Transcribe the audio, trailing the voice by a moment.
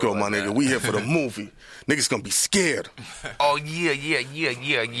go, my nigga. We here for the movie. Niggas gonna be scared. Oh, yeah.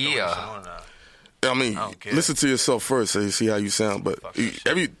 I mean, listen to yourself first so you see how you sound. But these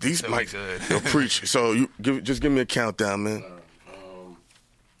mics, you'll preach. So just give me a countdown, man.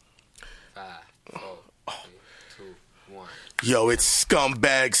 5, 4, 3, 2, 1. Yo, it's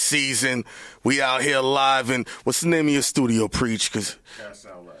Scumbag season. We out here live, and what's the name of your studio, Preach? Cause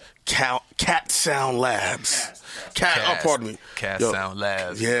Cat Sound Labs. Pardon me. Cat Sound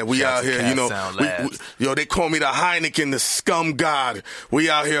Labs. Yeah, we out here, you know. Yo, they call me the Heineken, the Scum God. We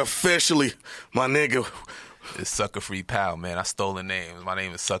out here officially, my nigga. It's Sucker Free Pal, man. I stole the name. My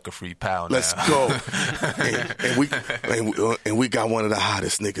name is Sucker Free Pal now. Let's go. and we got one of the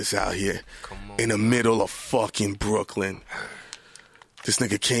hottest niggas out here in the middle of fucking Brooklyn. This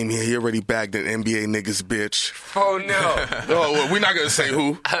nigga came here. He already bagged an NBA nigga's bitch. 4-0. Oh, well, we're not going to say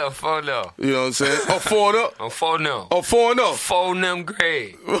who. 4-0. You know what I'm saying? Oh, 4-0? I'm 4-0. Oh, 4-0. 4-0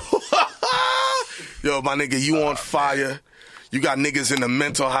 grade. Yo, my nigga, you on fire. You got niggas in the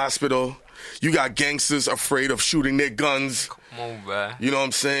mental hospital. You got gangsters afraid of shooting their guns. Come on, man. You know what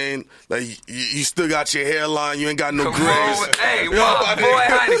I'm saying? Like, you still got your hairline. You ain't got no Come grays. on. Hey, my boy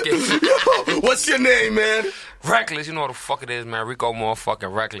Heineken. Yo, what's your name, man? Reckless, you know what the fuck it is, man. Rico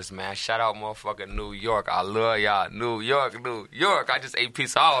motherfucking Reckless, man. Shout out motherfucking New York. I love y'all. New York. I just ate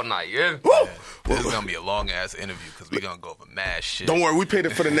pizza all night, yeah? This is going to be a long-ass interview because we're going to go over mad shit. Don't worry, we paid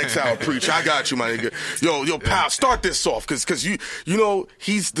it for the next hour, Preach. I got you, my nigga. Yo, pal, start this off because you know,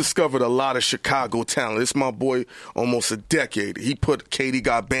 he's discovered a lot of Chicago talent. It's my boy almost a decade. He put Katie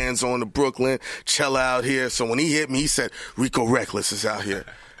Got Bands on to Brooklyn, Chella out here. So when he hit me, he said, Rico Reckless is out here.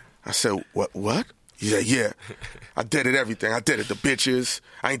 I said, what? Yeah. I did it everything. I did it the bitches.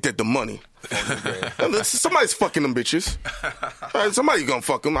 I ain't did the money. Somebody's fucking them bitches. Right, somebody gonna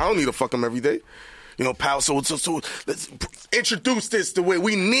fuck them. I don't need to fuck them every day. You know, pal, so let's introduce this the way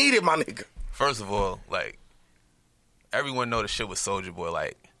we need it, my nigga. First of all, like, everyone know the shit with Soulja Boy.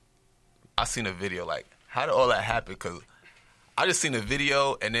 Like, I seen a video. Like, how did all that happen? Because I just seen a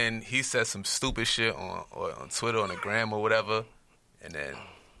video, and then he said some stupid shit on Twitter, on the gram or whatever. And then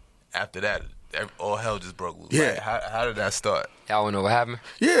after that, all hell just broke loose. Yeah. Like, how did that start? Y'all wanna know what happened?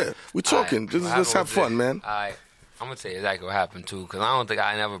 Yeah, we talking. Let's have fun, man. All right. I'm going to tell you exactly what happened, too, because I don't think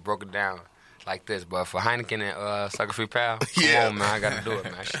I never broke it down like this. But for Heineken and Sucker Free Pal, come on, man. I got to do it,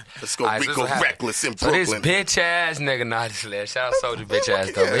 man. Let's go Rico Reckless in Brooklyn. So this bitch-ass nigga, nah, just let shout out Soulja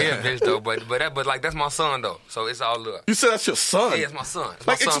bitch-ass, though. But he a bitch, though. But like, that's my son, though. So it's all love. You said that's your son? Yeah, it's my son. It's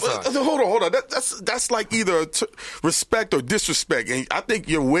my son. Hold on. That's like either respect or disrespect. And I think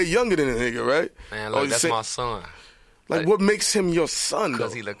you're way younger than a nigga, right? Man, look, that's my son. Like, what makes him your son, though?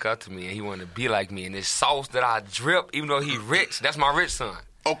 Because he look up to me and he want to be like me. And this sauce that I drip, even though he rich, that's my rich son.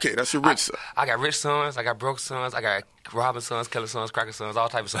 Okay, that's your rich son. I got rich sons, I got broke sons, I got robbing sons, killer sons, cracker sons, all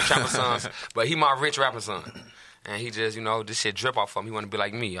types of sons, trapper sons. But he my rich rapping son. And he just, you know, this shit drip off of him. He want to be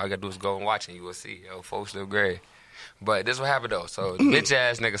like me. All you got to do is go and watch and you will see. Yo, folks look great. But this what happened, though. So,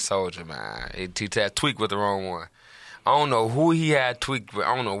 bitch-ass nigga Soulja, man. He tweaked with the wrong one. I don't know who he had tweaked with.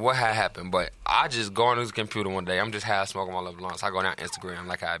 I don't know what had happened, but I just go on his computer one day. I'm just half smoking my little lungs. I go down Instagram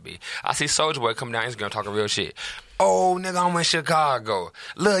like I be. I see Soulja Boy come down Instagram talking real shit. Oh, nigga, I'm in Chicago.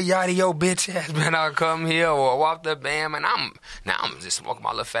 Lil Yachty, yo, bitch ass, man, I'll come here or walk the band, man. I'm just smoking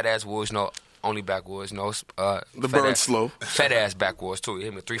my little fat ass woods, you know. Only backwoods, no. The burn slow. Fat ass backwoods, too. He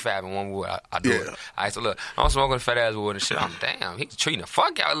hit me 3-5 in one wood. I do it. All right, so look, I'm smoking fat ass wood and shit. I'm damn, he's treating the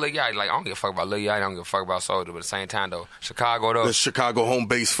fuck out of Lil Yachty. Like, I don't give a fuck about Lil Yachty. I don't give a fuck about Soulja. But at the same time, though, Chicago, though. The Chicago home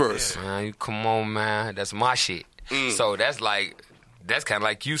base first. Yeah, man, you come on, man. That's my shit. So that's like, that's kind of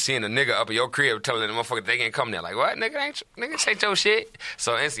like you seeing a nigga up in your crib telling the motherfucker they can't come there. Like, what? Nigga ain't your shit.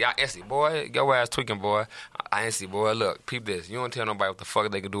 So, NC, boy, your ass tweaking, boy. NC, boy, look, peep this. You don't tell nobody what the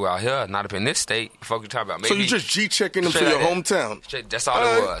fuck they can do out here, not up in this state. The fuck you talking about? Maybe, so you just G-checking them to your hometown? Straight, that's all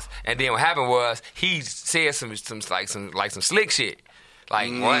it was. And then what happened was, he said some slick shit. Like,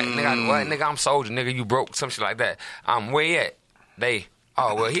 what? Nigga, I'm Soulja. Nigga, you broke. Some shit like that. I'm where at?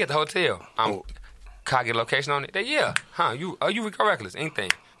 He at the hotel. Can I get a location on it? Yeah. You Rico Reckless?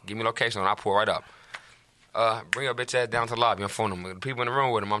 Anything. Give me a location on it. I pull right up. Bring your bitch ass down to the lobby and phone them. The people in the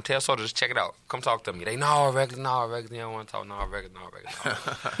room with them, I'm telling Soulja, just check it out. Come talk to me. They, Reckless. You don't want to talk. Reckless.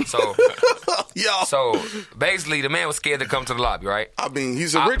 So basically, the man was scared to come to the lobby, right? I mean,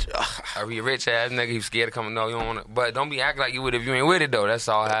 he's a rich ass nigga. He was scared to come. No, you don't want to. But don't be acting like you would if you ain't with it, though. That's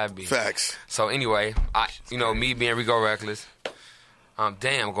all I be. Facts. So anyway, me being Rico Reckless,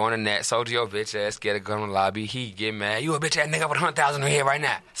 damn, going to Nat, Soulja, your bitch ass, scared to go in the lobby. He get mad. You a bitch ass nigga with 100,000 in your head right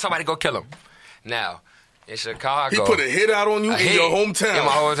now. Somebody go kill him. Now, in Chicago. He put a hit out on you in your hometown. In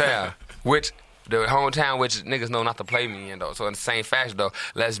my hometown. Which, the hometown which niggas know not to play me in though. So in the same fashion though,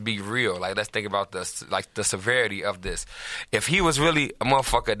 let's be real. Like let's think about the severity of this. If he was really a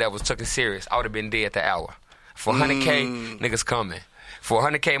motherfucker that was taken serious, I would have been dead at the hour. For 100K, niggas coming. For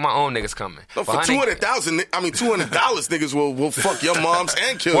 100K, my own niggas coming. No, for $200,000, $200 niggas will fuck your moms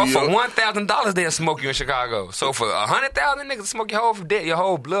and kill well, you. For $1,000, they'll smoke you in Chicago. So for 100,000 niggas, smoke your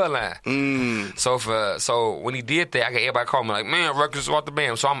whole bloodline. So when he did that, I got everybody call me like, man, records off the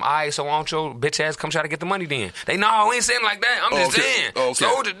band. So I'm alright. So why don't your bitch ass come try to get the money then? They no, we ain't saying like that. I'm just saying. Okay.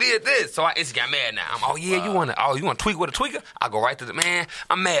 Soldier did this. So I instantly got mad now. I'm, you want to tweak with a tweaker? I go right to the man.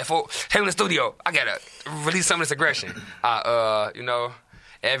 I'm mad for him in the studio. I gotta release some of this aggression.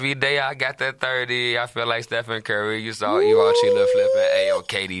 Every day I got that 30. I feel like Stephen Curry. You saw Evo Chila flipping. Ayo,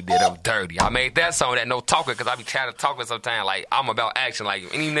 KD did him dirty. I made that song that no talker because I be trying to talk sometimes. Like, I'm about action. Like,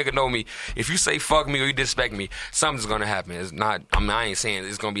 any nigga know me. If you say fuck me or you disrespect me, something's going to happen. It's not, I ain't saying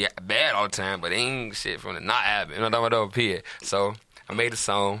it's going to be bad all the time, but it ain't shit from the not happen. You know what I'm saying? So, I made the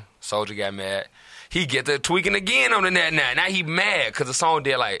song. Soldier got mad. He get to tweaking again on the net now. Now he mad because the song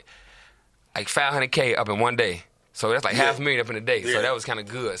did like 500K up in one day. So that's like $500,000 up in a day. So that was kind of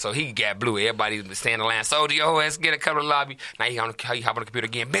good. So he got blue. Everybody was standing in line. Soldier, yo, let's get a couple of lobby. Now he hop on the computer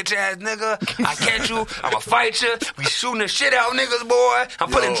again. Bitch ass nigga, I catch you. I'ma fight you. We shooting the shit out niggas, boy.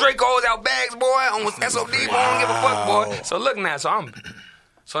 I'm putting Dracos out bags, boy. On SOD, boy. I don't give a fuck, boy. So look now. So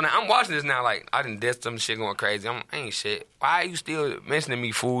now I'm watching this now like I done did some shit going crazy. I ain't shit. Why are you still mentioning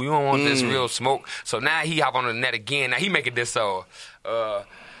me, fool? You don't want this real smoke. So now he hop on the net again. Now he making this so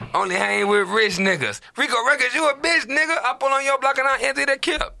only hang with rich niggas. Rico Records, you a bitch, nigga. I pull on your block and I empty the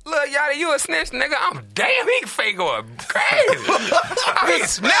clip. Lil Yachty, you a snitch, nigga. I'm damn, he fake going crazy.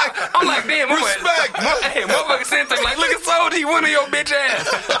 I'm like, damn, respect. Hey, motherfucker sent him like, look at Soldier, he one of your bitch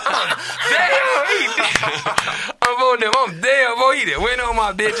ass. Damn, he did. I'm on them. I'm damn, boy, he did. Went on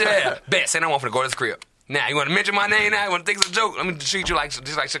my bitch ass. Bet, send him off to go to this crib. Now, you want to mention my name now? You want to think it's a joke? Let me treat you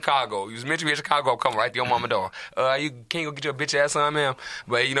just like Chicago. You mention me in Chicago, come right to your mama door. You can't go get your bitch ass son, ma'am.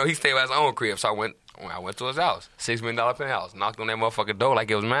 But, he stayed at his own crib. So I went to his house. $6 million penthouse. Knocked on that motherfucking door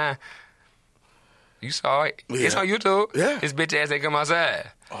like it was mine. You saw it. Yeah. It's on YouTube. Yeah. His bitch ass ain't come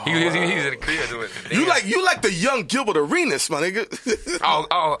outside. Oh. He was in the crib doing it. You like the young Gilbert Arenas, my nigga.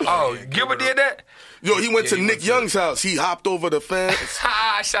 oh, Gilbert did that? Yo, he went to Nick Young's house. He hopped over the fence.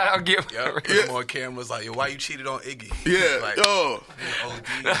 Shout out Gilbert. Yep. On cameras like, yo, why you cheated on Iggy? Yeah. Like,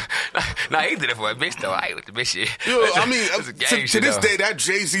 nah, he did it for a bitch, though. I ain't with the bitch shit. Yo, I mean, to this day, that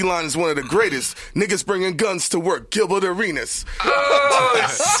Jay-Z line is one of the greatest. Niggas bringing guns to work. Gilbert Arenas.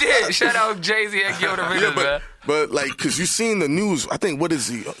 Oh, shit. Shout out Jay-Z and Gilbert Arenas, man. But, like, because you seen the news, I think, what is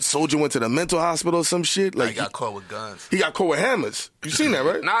he? Soldier went to the mental hospital or some shit? Like, he got caught with guns. He got caught with hammers. You seen that,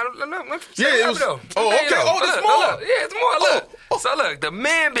 right? Nah, look. Yeah, it was. Oh, okay. There's more. Yeah, it's more. Look. So, look, the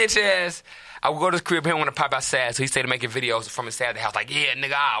man bitch ass, I would go to his crib, he want to pop outside, so he started making videos from inside the house, like, yeah,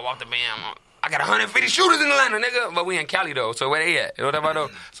 nigga, I walk the man. I got 150 shooters in Atlanta, nigga. But we in Cali, though, so where they at? You know what I'm talking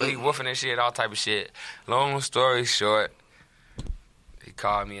about, though? So he woofing and shit, all type of shit. Long story short, he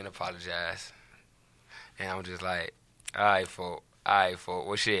called me and apologized. And I'm just like, all right, folks.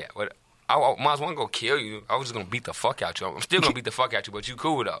 Well, shit. I might as well go kill you. I was just going to beat the fuck out you. I'm still going to beat the fuck out you, but you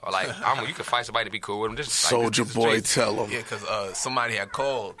cool, though. Like, you can fight somebody to be cool with them. Just, Soldier boy, tell him. Yeah, because somebody had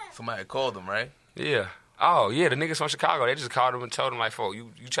called him, right? Yeah. Oh, yeah, the niggas from Chicago, they just called him and told him, like, folks, you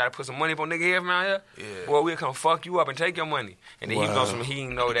try to put some money up on nigga here from out here? Yeah. Well, we'll come fuck you up and take your money. And then he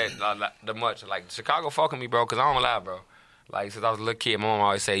didn't know that the much. Like, Chicago fucking me, bro, because I don't lie, bro. Like, since I was a little kid, my mom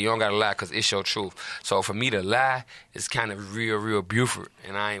always say, you don't gotta lie because it's your truth. So for me to lie, it's kind of real Buford,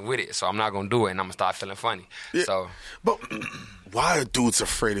 and I ain't with it. So I'm not gonna do it, and I'm gonna start feeling funny. Yeah, so, but why are dudes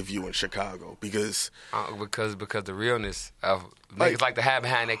afraid of you in Chicago? Because the realness of niggas like to have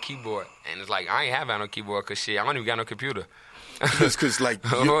behind that keyboard, and it's like I ain't have behind no keyboard because shit, I don't even got no computer. Because like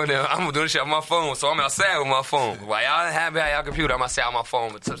I'm doing this shit on my phone, so I'm outside with my phone. While y'all have behind y'all computer, I'm outside on my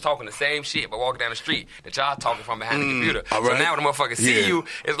phone, talking the same shit, but walking down the street that y'all talking from behind the computer. Right. So now when the motherfuckers see you,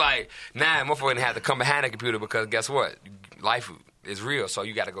 it's like now motherfucker didn't have to come behind the computer because guess what? Life is real, so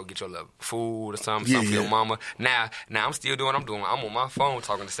you got to go get your little food or something for your mama. Now I'm still doing what I'm doing. I'm on my phone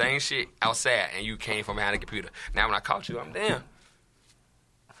talking the same shit outside, and you came from behind the computer. Now when I caught you, I'm damn.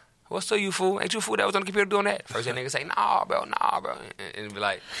 What's up, you fool? Ain't you fool that was on the computer doing that? First that nigga say, nah, bro. And be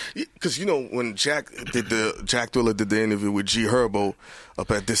like... Because, when Jack Thriller did the interview with G Herbo up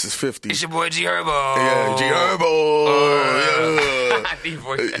at This Is 50. It's your boy G Herbo. Yeah, G Herbo.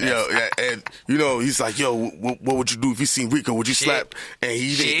 Yeah, and, he's like, yo, what would you do if you seen Rico? Would you slap? And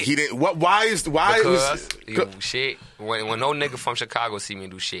he didn't. Why? Shit. When no nigga from Chicago see me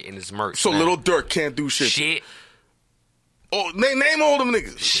do shit in this merch. So Lil Durk can't do shit. Shit. Oh, name all them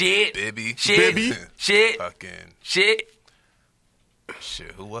niggas. Shit. Bibby. Shit. Bibby. Shit. Fucking Shit.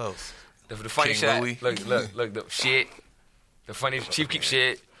 shit. Who else? The funny King shit. Louis. Look. The shit. The funny Chief Keef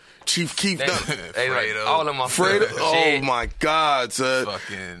shit. Chief Keef. They like, Fredo. all of them. Fredo. Oh Shit. my God, son.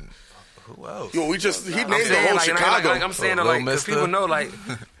 Fucking who else? Yo, he named I'm the saying, whole like, Chicago. like, I'm saying, Lil like, 'cause Mister. people know, like,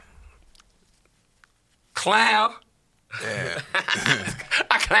 clown. Yeah.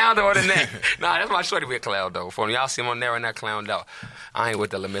 I clowned her on the neck. Nah, that's my shorty with clown though. For y'all see him on there and that clowned out. I ain't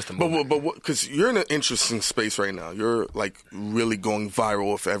with the Mr. movement. But because you're in an interesting space right now. You're like really going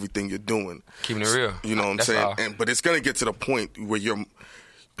viral with everything you're doing. Keeping it real. You know what I'm That's saying? all. But it's gonna get to the point where you're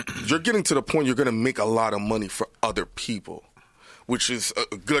getting to the point you're gonna make a lot of money for other people, which is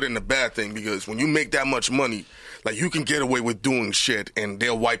a good and a bad thing, because when you make that much money, like, you can get away with doing shit and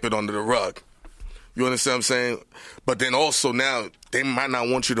they'll wipe it under the rug. You understand what I'm saying? But then also now they might not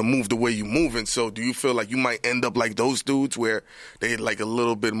want you to move the way you're moving. So do you feel like you might end up like those dudes where they like a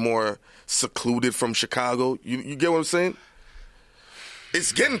little bit more secluded from Chicago? You get what I'm saying?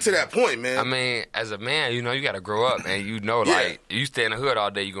 It's getting to that point, man. I mean, as a man, you know, you got to grow up, and you know, Yeah. like, you stay in the hood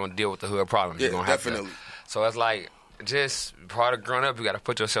all day, you're gonna deal with the hood problems. Yeah, You're gonna have definitely. to. So it's like, just part of growing up, you got to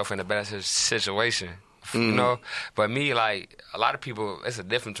put yourself in a better situation. You know, but me, like, a lot of people, it's a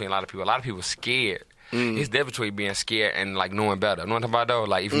difference between a lot of people. A lot of people scared. It's different between being scared and like knowing better. You know what I'm talking about though?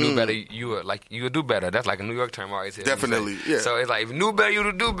 Like, if you knew better, you would do better. That's like a New York term I always hear. Definitely, yeah. So it's like, if you knew better, you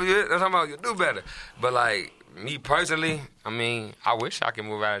would do better. That's about you do better. But like me personally, I mean, I wish I could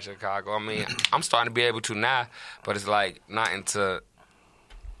move out of Chicago. I mean, I'm starting to be able to now, but it's like not into.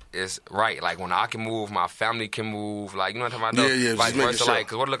 It's right. Like, when I can move, my family can move. Like, you know what I'm talking about? Yeah, Vice just making versa. sure. Like,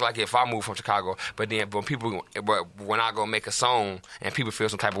 'cause what it look like if I move from Chicago, but then when I go make a song and people feel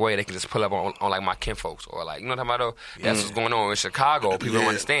some type of way, they can just pull up on like my kinfolks or like, you know what I'm talking about? Though? That's what's going on in Chicago. People don't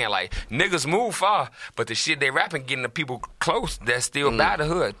understand. Like, niggas move far, but the shit they rapping getting the people close that's still by the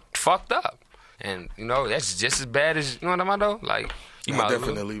hood fucked up, and you know that's just as bad as, you know what I'm talking about? Though? Like, you might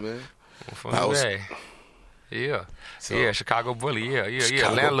definitely, man. I was- Yeah. So- Yeah, Chicago bully. Yeah.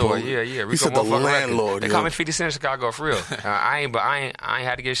 Chicago Landlord. bully. Yeah. He Rico said the motherfucking landlord, record. They yo. call me 50 Cent in Chicago for real. I ain't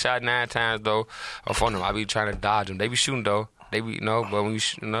had to get shot 9 times though. Or for them, I be trying to dodge them. They be shooting though. They be, you know, but when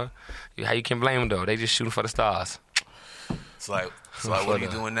you know, how you can blame them though? They just shooting for the stars. It's like, what are you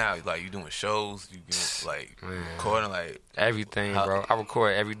doing now? Like, you doing shows? You doing, like, recording? Like, Everything, bro. I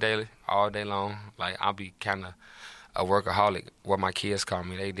record every day, all day long. Like, I'll be kind of a workaholic, what my kids call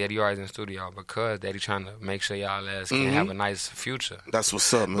me. Daddy always in the studio because Daddy trying to make sure y'all ass can have a nice future. That's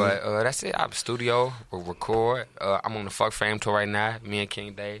what's up, man. But that's it. I'm studio, we'll record. I'm on the Fuck Fame tour right now. Me and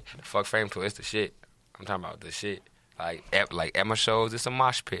King Day. The Fuck Fame tour, it's the shit. I'm talking about the shit. Like at my shows, it's a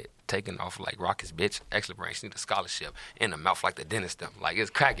mosh pit. Taking off like Rocket's bitch. Excellent brain. She need a scholarship in the mouth like the dentist them. Like, it's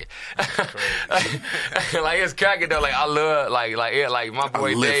cracking. Like, it's cracking though. Like, I love like my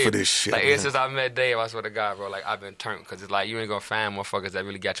boy I live Dave. for this shit, Like, man. since I met Dave, I swear to God, bro. Like, I've been turned because it's like you ain't gonna find motherfuckers that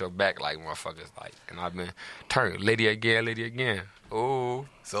really got your back like motherfuckers. Like, and I've been turned. Lady again. Ooh.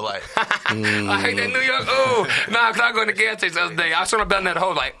 so like, I hate that New York. Ooh. Nah, 'cause I go in the gas station the other day. I was trying to belt that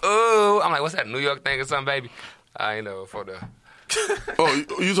hole like, ooh. I'm like, what's that New York thing or something, baby? I ain't know for the. Oh,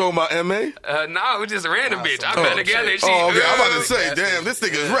 you talking about M.A.? No, it was just a random bitch. I bet together and she. Oh, okay. I'm about to ooh. say, damn, this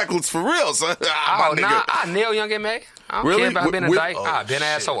nigga is reckless for real, son. Oh, My nah, nigga. I nail Young M.A. I don't Really? care about being a With- dyke. oh, I been shit.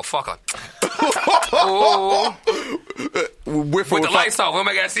 asshole, fuck her. Ooh. With With the lights off, what am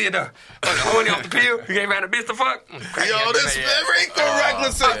I gotta see it though? Holding off the pill, you ain't around the bitch to fuck. Yo, this Rico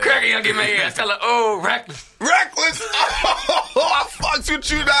reckless. I'm cracking Young M.A. ass. Tell her, oh, reckless. Reckless. I fucks with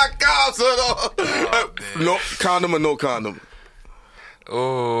you.com, son. No condom or no condom.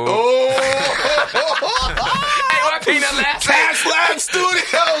 Oh. Oh. Hey, what peanut last night? Cash Lab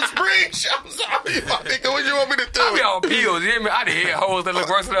Studios, Breach. I'm sorry, my nigga. What you want me to do? I be on pills, you hear me? I done hit hoes that look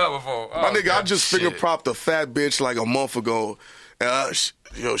worse than her before. My Oh, nigga, I just shit. finger propped a fat bitch like a month ago.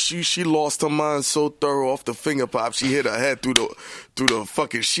 She lost her mind so thorough off the finger pop. She hit her head through the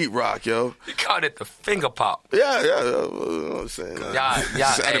fucking sheetrock, yo. You called it the finger pop. Yeah. You know what I'm saying? Y'all,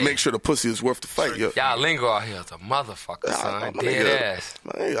 Just had to hey. make sure the pussy is worth the fight, yo. Y'all lingo out here is a motherfucker, son. My Dead nigga, ass.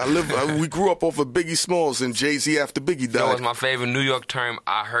 man, we grew up off of Biggie Smalls and Jay-Z after Biggie That was died. my favorite New York term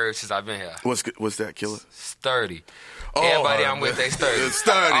I heard since I've been here. What's that, killer? Sturdy. Oh, Everybody I'm with, they sturdy.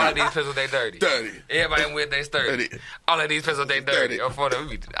 Sturdy. All of these pistols, they dirty. Dirty. Everybody I'm with, they sturdy. Dirty. All of these pistols, they dirty. Dirty.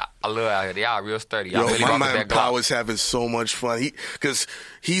 I love out here. Y'all real sturdy. Y'all Yo, really my rock with man that Pow Glock. is having so much fun. Because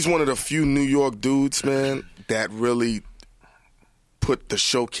he's one of the few New York dudes, man, that really put the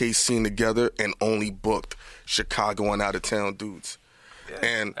showcase scene together and only booked Chicago and out of town dudes.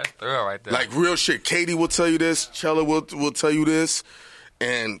 And That's thorough right there. like real shit. Katie will tell you this. Chella will tell you this.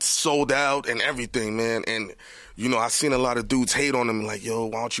 and sold out and everything, man. And you know, I seen a lot of dudes hate on him, like, yo,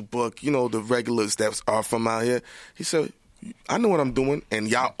 why don't you book, you know, the regulars that are from out here. He said, I know what I'm doing, and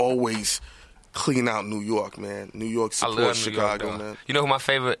y'all always clean out New York, man. New York supports Chicago, man. You know who my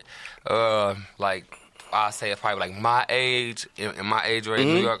favorite, like, I say it's probably like my age, in my age range,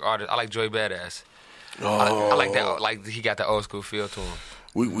 New York artist. I like Joey Badass. I like that. Like, he got the old school feel to him.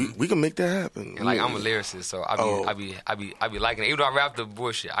 We can make that happen. And like, I'm a lyricist, so I be liking it. Even though I rap the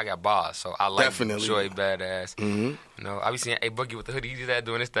bullshit, I got bars, so I like Joey Badass. You know, I be seeing A Boogie with the hoodie. He's that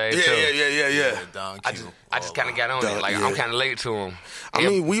doing this thing too. Yeah. I just kind of got on it. Like, I'm kind of late to him. I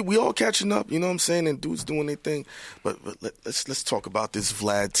mean, we all catching up. You know what I'm saying? And dudes doing their thing. But let's talk about this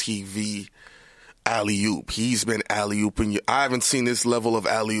Vlad TV alley-oop. He's been alley-ooping you. I haven't seen this level of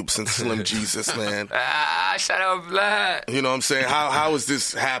alley-oop since Slim Jesus, man. Shout out Vlad. You know what I'm saying? How is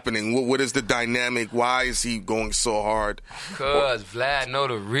this happening? What is the dynamic? Why is he going so hard? Because Vlad know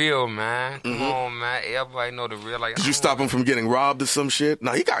the real, man. Come on, man. Everybody know the real. Like, did you stop him from getting robbed or some shit?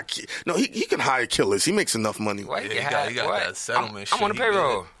 No, he can hire killers. He makes enough money. What? He got that settlement shit. I'm on the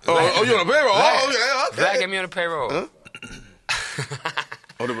payroll. Oh, you're on the payroll? Oh, okay. Vlad got me on the payroll. Huh?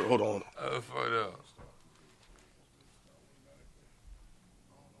 Hold on.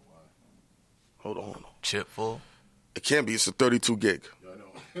 Hold on. Chip full? It can't be. It's a 32 gig. Yeah,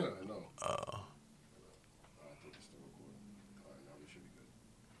 I know. All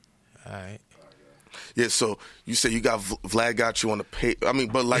right. Yeah, so you say you got Vlad got you on the pay. I mean,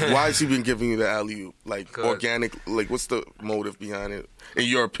 but like, why has he been giving you the alley-oop? Like, organic, like, what's the motive behind it, in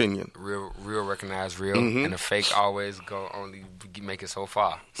your opinion? Real recognize real, and the fake always only make it so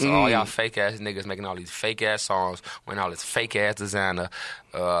far. So all y'all fake-ass niggas making all these fake-ass songs, wearing all this fake-ass designer,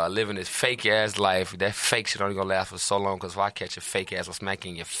 living this fake-ass life. That fake shit only gonna last for so long, because if I catch a fake ass, I'll smack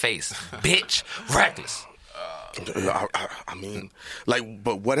you in your face. Bitch, reckless. I mean, like,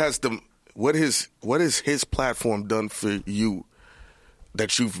 but what has his platform done for you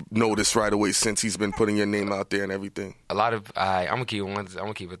that you've noticed right away since he's been putting your name out there and everything? A lot of I'm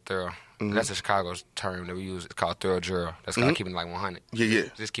gonna keep it thorough. That's a Chicago term that we use. It's called thorough drill. That's called keeping it like 100. Yeah.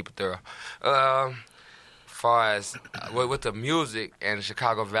 Just keep it thorough. Far as with the music and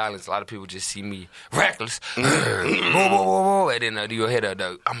Chicago violence, a lot of people just see me reckless, and then you'll hear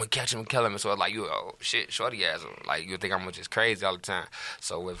the I'm gonna catch him and kill him, and so it's like, you, oh shit, shorty ass, like, you think I'm just crazy all the time.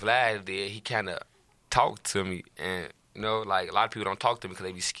 So what Vlad did, he kind of talked to me, and you know, like, a lot of people don't talk to me because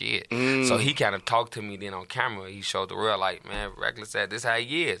they be scared. So he kind of talked to me. Then on camera, he showed the world, like, man, reckless said this how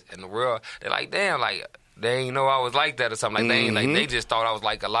he is, and the world, they're like, damn, like, they ain't know I was like that or something. Like, they ain't, like, they just thought I was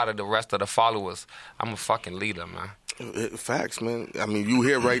like a lot of the rest of the followers. I'm a fucking leader, man. Facts, man. I mean, you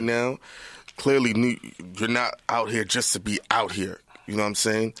here right now. Clearly, you're not out here just to be out here. You know what I'm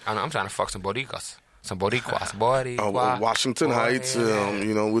saying? I'm trying to fuck some boricuas. Some boricuas. Washington Heights.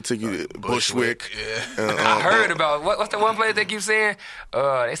 You know, we'll take you to Bushwick. I heard about, what's the one place they keep saying?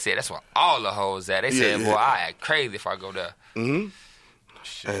 They said that's where all the hoes at. They said, boy, I act crazy if I go there. And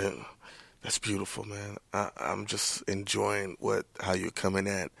that's beautiful, man. I'm just enjoying how you're coming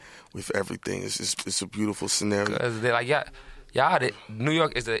at with everything. It's a beautiful scenario. Because they're like, New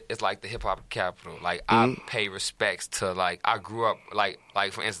York is like the hip hop capital. Like, I pay respects to, like, I grew up, like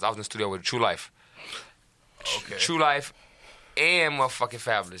for instance, I was in the studio with True Life. Okay. True Life and motherfucking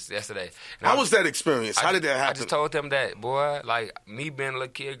Fabulous yesterday. And How was that experience? How did that happen? I just told them that, boy, like, me being a little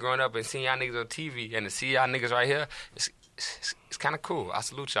kid growing up and seeing y'all niggas on TV and to see y'all niggas right here, it's kind of cool. I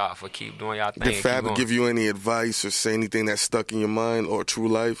salute y'all for keep doing y'all thing. Did Fab give you any advice or say anything that stuck in your mind, or True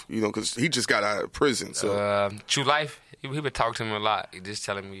Life? You know, because he just got out of prison. So True Life, he been talking to me a lot. He just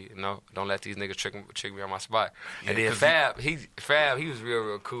telling me, you know, don't let these niggas trick me on my spot. Yeah, and then Fab, he was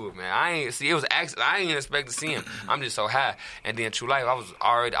real cool, man. I ain't even expect to see him. I'm just so high. And then True Life,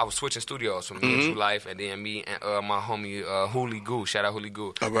 I was switching studios from me and True Life, and then me and my homie Hoolie Goo. Shout out Hoolie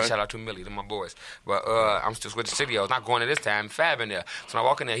Goo. Right. Shout out to Millie, to my boys. But I'm still switching studios. Not going to this time. Fab in there. So when I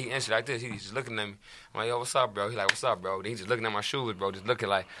walk in there, he answered like this. He's just looking at me. I'm like, yo, what's up, bro? He like, what's up, bro? Then he's just looking at my shoes, bro. Just looking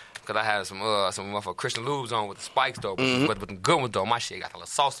like, because I had some motherfucking Christian Lubes on with the spikes, though. But with the good ones, though, my shit got a little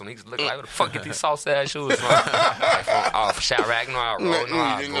sauce on it. He just looking like, where the fuck get these sauce-ass shoes from? Like, from Chirac, no, I roll, no,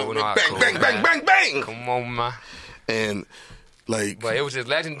 I go, no, I bang, cool, bang, bang, bang, bang. Come on, man. And, like... But it was just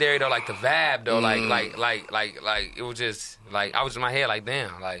legendary, though, like, the vibe, though, like, it was just, like, I was in my head, like,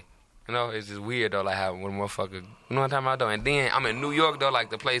 damn, like, you know, it's just weird, though, like, how when a motherfucker, you know what I'm talking about, though? And then I'm in New York, though, like,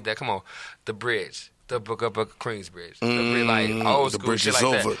 the place that, come on, the bridge. The Book of Queensbridge. The bridge, like, old school shit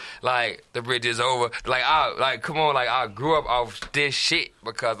like that. Like, the bridge is over. Like, come on, like, I grew up off this shit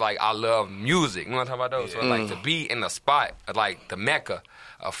because, like, I love music. You know what I'm talking about, though? So, like, to be in the spot, like, the mecca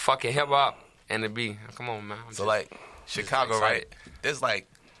of fucking hip-hop and to be, come on, man. So, like, Chicago, right? There's like,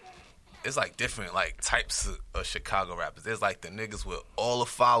 it's like different like types of Chicago rappers. There's like the niggas with all the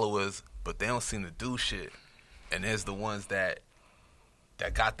followers, but they don't seem to do shit. And there's the ones that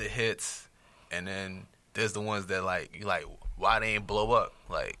got the hits, and then there's the ones that like you like why they ain't blow up?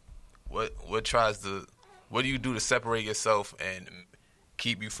 Like what do you do to separate yourself and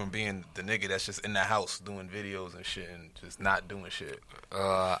keep you from being the nigga that's just in the house doing videos and shit and just not doing shit?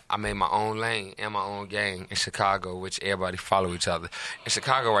 I made my own lane and my own gang in Chicago, which everybody follow each other. In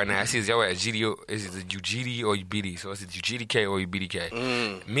Chicago right now, I see is your ass GD, is it you GD or you BD? So is it you GDK or you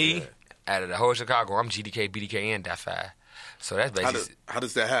BDK? Me, out of the whole Chicago, I'm GDK, BDK, and .5. So that's basically how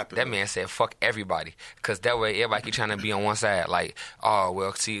does that happen? That man said fuck everybody, cause that way everybody keep trying to be on one side. Like, oh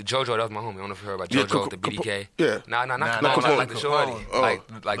well, see JoJo, that was my homie. I don't know if you heard about JoJo, the BDK. Yeah. Nah, not Capone. like the shorty.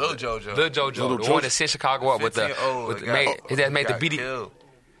 Like Lil JoJo. Lil JoJo, the one that sent Chicago up with the his dad made the BDK.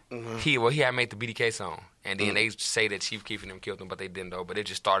 He had made the BDK song, and then they say that Chief Keef and them killed him, but they didn't though. But it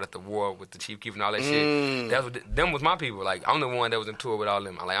just started the war with the Chief Keef and all that shit. Them was my people. Like I'm the one that was in tour with all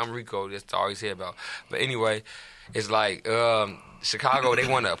them. Like I'm Rico. That's all he's here about. But anyway, it's like Chicago. They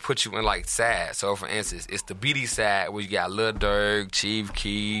want to put you in like sad. So for instance, it's the BD side where you got Lil Durk, Chief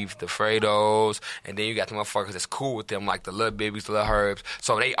Keef, the Fredos, and then you got the motherfuckers that's cool with them, like the Lil Bibbies, the Lil Herbs.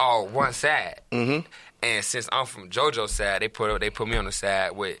 So they all one side. And since I'm from JoJo's side, they put me on the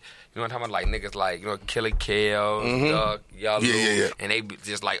side with, you know what I'm talking about, like niggas like, you know, Killer Kale, Duck, Yellow, and they be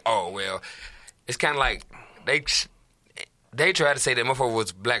just like, oh well, it's kind of like they tried to say that motherfucker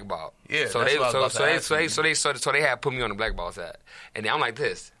was blackballed. Yeah, so they had put me on the blackball side, and then I'm like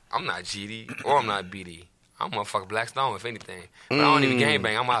this, I'm not GD or I'm not BD. I'm motherfucking Blackstone, if anything. But I don't even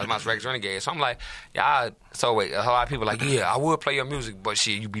gangbang. I'm my Rex Renegade. So I'm like, so wait, a lot of people are like, yeah, I would play your music, but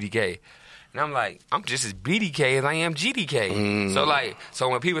shit, you BDK. And I'm like, I'm just as BDK as I am GDK. So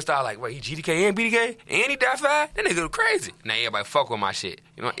when people start like, wait, he GDK and BDK and he .5? That nigga go crazy. Now everybody fuck with my shit.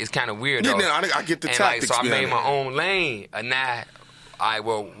 You know, it's kind of weird though. Yeah, I get the and tactics. So I made my own lane. And now,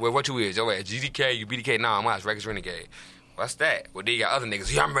 well, what you is? Yo, GDK, you BDK? Nah, I'm out Records Renegade. What's that? Well, then you got other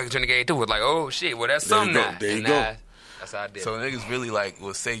niggas. Yeah, I'm Records Renegade too. It's like, oh shit, well that's something now. There you go. That's how I did. So niggas really like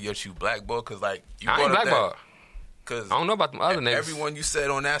will say you blackball because like you I ain't blackball. Cause I don't know about them other niggas. Everyone you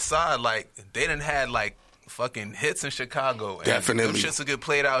said on that side, like they done had like fucking hits in Chicago. And definitely, them shits will get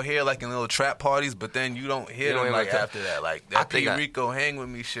played out here like in little trap parties, but then you don't hear them like after that. Like that P. Rico hang with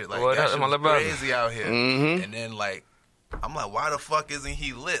me shit. Like that shit was crazy out here. And then like I'm like, why the fuck isn't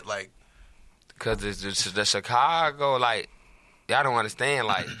he lit? Like, cause it's the Chicago. Like y'all don't understand.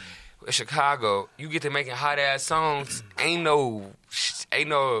 Like in Chicago, you get to making hot ass songs. Ain't no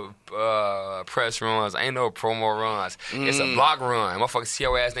press runs, ain't no promo runs. It's a block run. Motherfuckers see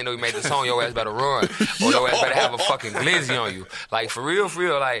your ass, they know you made the song, your ass better run. Or your ass better have a fucking glizzy on you. Like, for real,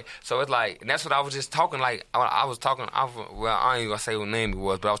 like, so it's like, and that's what I was just talking, like, I was talking, well, I ain't gonna say what name he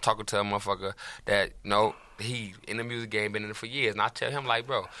was, but I was talking to a motherfucker that, you know, he, in the music game, been in it for years, and I tell him, like,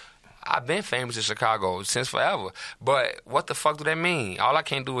 bro, I've been famous in Chicago since forever, but what the fuck do that mean? All I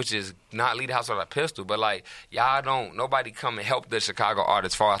can do is just not leave the house with a pistol, but like, nobody come and help the Chicago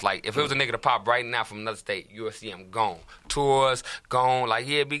artists as far as like, if it was a nigga to pop right now from another state, you would see him gone. Tours, gone, like,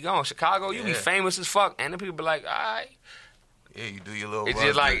 yeah, be gone. Chicago, you be famous as fuck, and then people be like, all right. Yeah, you do your little it's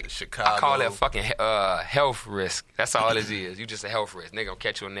just like, Chicago. I call it a fucking health risk. That's all it is. You just a health risk. Nigga gonna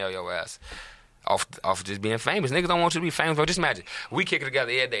catch you and nail your ass. Off just being famous. Niggas don't want you to be famous, bro. Just imagine. We kick it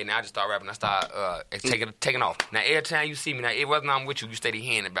together every day. Now I just start rapping. I start taking off. Now every time you see me, now whether I'm with you, you steady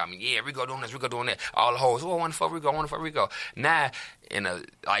hearing about me. Yeah, Rico doing this, Rico doing that. All the hoes. Oh, I want to fuck Rico. Now,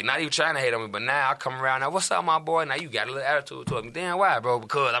 not even trying to hate on me, but now I come around. Now, what's up, my boy? Now you got a little attitude to me. Damn, why, bro?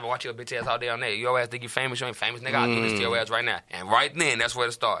 Because I've been watching your bitch ass all day on there. Your ass think you famous. You ain't famous, nigga. I'll do this to your ass right now. And right then, that's where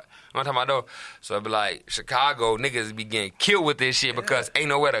it start. You know what I'm talking about, though? So it'd be like, Chicago niggas be getting killed with this shit because ain't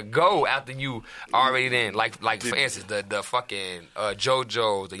nowhere to go after you already then. Like for instance, the fucking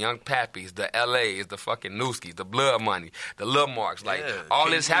JoJo's, the Young Pappies, the LA's, the fucking Nooskies, the Blood Money, the Lil Marks. Like, all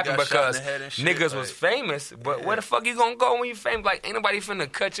this happened because niggas was famous, but where the fuck you gonna go when you famous? Like, ain't nobody finna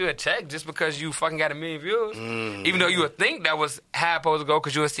cut you a check just because you fucking got 1 million views. Even though you would think that was how it supposed to go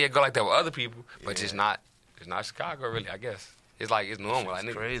because you would see it go like that with other people, but it's not Chicago, really, I guess. It's like, it's normal.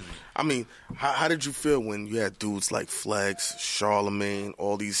 It's crazy. I mean, how did you feel when you had dudes like Flex, Charlemagne,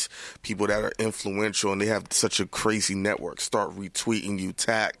 all these people that are influential and they have such a crazy network start retweeting you,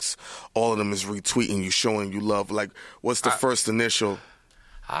 Tax, all of them is retweeting you, showing you love. Like, what's the first initial?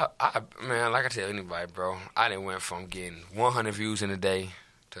 Man, like I tell anybody, bro, I done went from getting 100 views in a day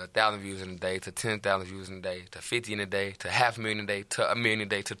to 1,000 views in a day to 10,000 views in a day to 50 in a day to 500,000 a day to 1 million a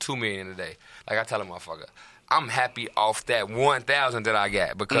day to 2 million in a day. Like I tell a motherfucker, I'm happy off that 1,000 that I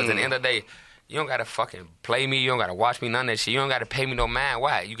got because at the end of the day, You don't gotta fucking play me. You don't gotta watch me. None of that shit. You don't gotta pay me no mind.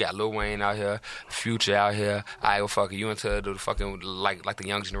 Why? You got Lil Wayne out here, Future out here. I will fucking you into the fucking like the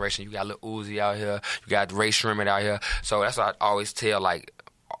young generation. You got Lil Uzi out here. You got Ray Sherman out here. So that's what I always tell like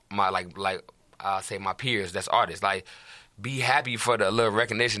my I say my peers. That's artists. Like be happy for the little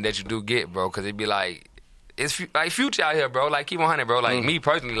recognition that you do get, bro. Because it be like. It's like Future out here, bro. Like keep on 100, bro. Like me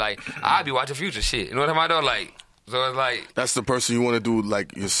personally, like I be watching Future shit. You know what I'm talking about? Like so it's like that's the person you want to do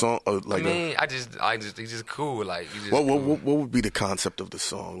like your song. Like I mean, he's just cool. Like what would be the concept of the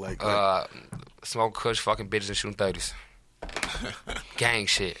song? Like smoke kush, fucking bitches and shooting 30s. Gang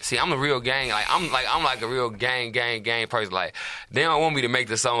shit. See, I'm a real gang. Like I'm like a real gang person. Like they don't want me to make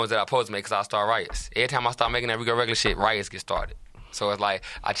the songs that I'm supposed to make because I start riots. Every time I start making that regular shit, riots get started. So it's like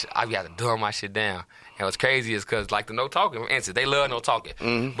I got to dumb my shit down. And what's crazy is because, like, the no talking, for instance, they love no talking.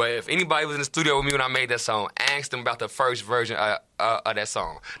 Mm-hmm. But if anybody was in the studio with me when I made that song, ask them about the first version of that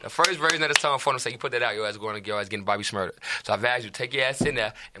song. The first version of the song for them say, you put that out, your ass going to your ass getting Bobby Shmurda. So I've asked you, take your ass in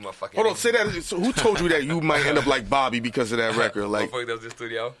there and motherfucking. Hold on, say that. So who told you that you might end up like Bobby because of that record? Like, motherfucker that was in the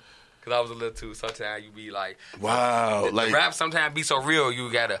studio. Because I was a little too, sometimes you be like... Wow. The rap sometimes be so real,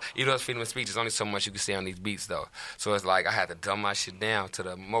 you got to... You know, freedom of speech, there's only so much you can say on these beats, though. So it's like, I had to dumb my shit down to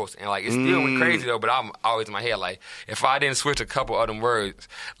the most. And, like, it still went crazy, though, but I'm always in my head, like, if I didn't switch a couple of them words,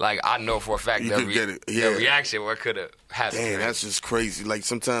 like, I know for a fact the reaction what could have happened. Damn, that's just crazy. Like,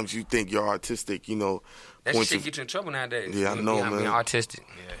 sometimes you think you're artistic, you know... That shit get you in trouble nowadays. Yeah, I know, man. Being artistic.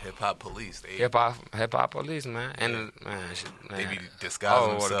 Yeah, hip-hop police. Hip hop police, man. And, man, they be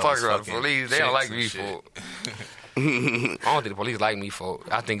disguising themselves. The police, they don't like me for it. I don't think the police like me for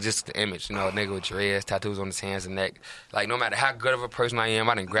it. I think just the image, you know, a nigga with dreads, tattoos on his hands and neck. Like, no matter how good of a person I am,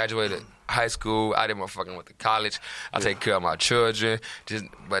 I didn't graduate high school, I didn't motherfucking went to college, I take care of my children,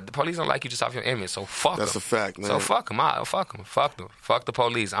 but the police don't like you just off your image, so fuck them. That's a fact, man. So fuck them, fuck them. Fuck the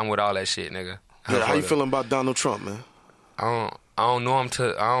police, I'm with all that shit, nigga. Yeah, how you feeling about Donald Trump, man? I don't know him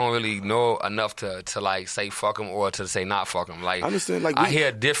I don't really know enough to like say fuck him or to say not fuck him. Like I understand, like I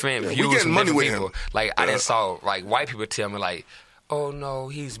hear different views from different people. Him. Like I just saw like white people tell me like, oh no,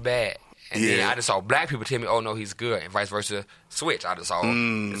 he's bad. And then I just saw black people tell me, oh no, he's good, and vice versa, switch. I just saw.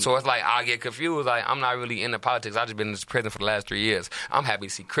 So it's like I get confused. Like I'm not really into politics. I just been in this prison for the last 3 years. I'm happy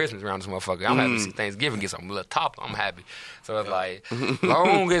to see Christmas around this motherfucker. I'm happy to see Thanksgiving get some little top. I'm happy. So it's like,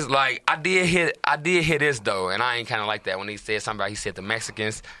 long as like I did hear this though, and I ain't kind of like that when he said something about he said the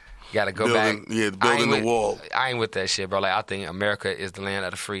Mexicans. You gotta go back. Yeah, building the wall. I ain't with that shit, bro. Like I think America is the land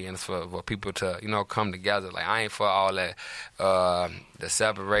of the free, and it's for people to come together. Like I ain't for all that the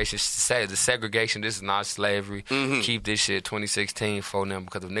separation, the segregation. This is not slavery. Keep this shit 2016 for them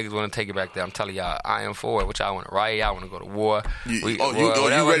because if niggas want to take it back there, I'm telling y'all, I am for it. Which I want to riot. I want to go to war. You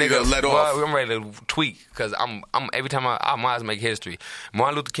ready to let off? I'm ready to tweak because I'm every time I might make history.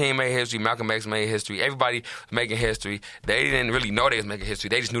 Martin Luther King made history. Malcolm X made history. Everybody was making history. They didn't really know they was making history.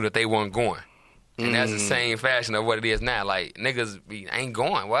 They just knew that they weren't going. And that's the same fashion of what it is now. Like, niggas ain't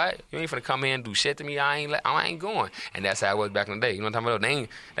going. What? You ain't finna come in and do shit to me. I ain't going. And that's how it was back in the day. You know what I'm talking about?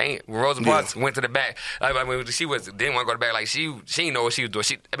 They ain't Rosa Parks went to the back. Like, she didn't want to go to the back. Like, she didn't know what she was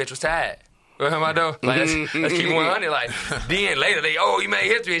doing. That bitch was tired. You know what I'm talking about, though? Like, let's keep it 100. Like, then later, you made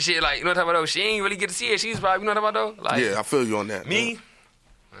history and shit. Like, you know what I'm talking about, though? She ain't really get to see it. She's probably, you know what I'm talking about, though? Like, yeah, I feel you on that. Me?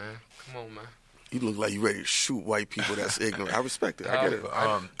 Man, come on, man. You look like you ready to shoot white people that's ignorant. I respect it. I get it.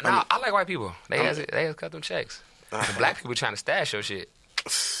 I like white people. They has cut them checks. The black people trying to stash your shit.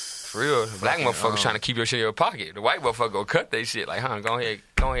 For real. The black motherfuckers trying to keep your shit in your pocket. The white motherfucker go cut their shit. Like, go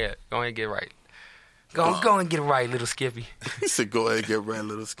ahead, get right. Go and get it right, little Skippy. He said, go ahead and get right,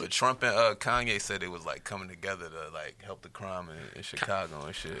 little Skippy. But Trump and Kanye said they was like coming together to like help the crime in Chicago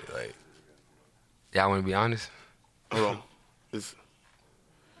and shit. Like, y'all want to be honest? Hold on.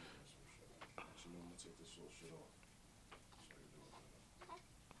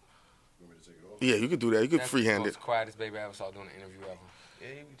 Yeah, you could do that. You could freehand it. That's the quietest baby I ever saw doing an interview ever. Yeah,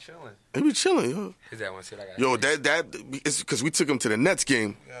 he be chilling. He be chilling, yo. Is that one shit I got? Yo, that it's because we took him to the Nets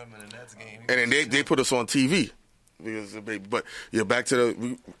game. We got him in the Nets game. And then they put us on TV. But yeah, back to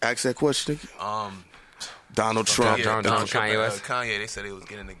we ask that question. Donald Trump. Kanye. They said they was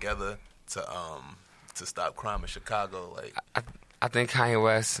getting together to stop crime in Chicago. Like, I think Kanye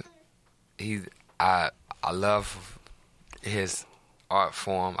West. I love his art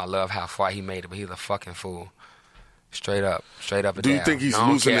form. I love how far he made it, but he's a fucking fool. Straight up and down. Do you think he's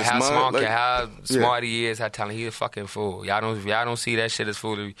losing his mind? I don't care how smart he is, how talented he's a fucking fool. If y'all don't see that shit as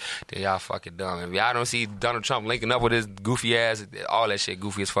foolery, then y'all fucking dumb. If y'all don't see Donald Trump linking up with his goofy ass, all that shit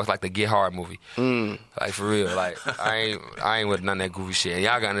goofy as fuck, like the Get Hard movie. Like, for real. Like, I ain't with none of that goofy shit. And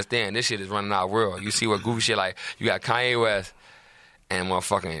y'all gotta understand, this shit is running our world. You see what goofy shit, like, you got Kanye West and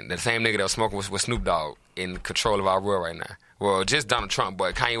motherfucking the same nigga that was smoking with Snoop Dogg in control of our world right now. Well, just Donald Trump,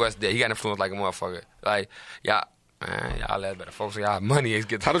 but Kanye West did. He got influence like a motherfucker. Like, y'all let better folks. Y'all money is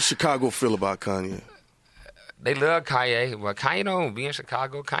get. How does Chicago feel about Kanye? They love Kanye, but Kanye don't be in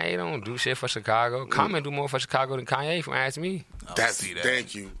Chicago. Kanye don't do shit for Chicago. Common do more for Chicago than Kanye, if you ask me.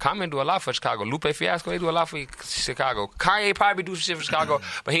 Thank you. Common do a lot for Chicago. Lupe Fiasco, they do a lot for Chicago. Kanye probably do some shit for Chicago,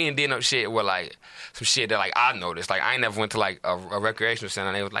 but he ain't did no shit with like some shit that like I noticed. Like I ain't never went to like a recreational center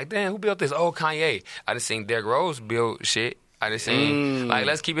and they was like, damn, who built this? Oh, Kanye. I done seen Derrick Rose build shit. I done seen, like,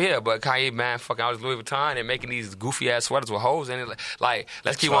 let's keep it here. But Kanye, man, fucking out of Louis Vuitton and making these goofy-ass sweaters with holes in it. Like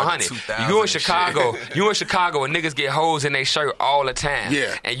let's keep 100. You in Chicago, and niggas get holes in their shirt all the time.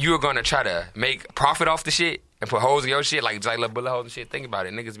 Yeah. And you're going to try to make profit off the shit and put holes in your shit, like little bullet holes and shit. Think about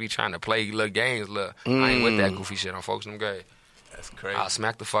it. Niggas be trying to play little games. I ain't with that goofy shit on folks. I'm great. That's crazy. I'll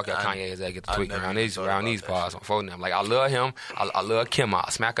smack the fuck out Kanye as I get the tweak around these parts on phone them. Like I love him. I love Kim. I'll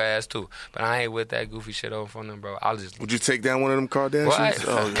smack her ass too. But I ain't with that goofy shit over phone them, bro. I'll just. Would you take down one of them Kardashians? What?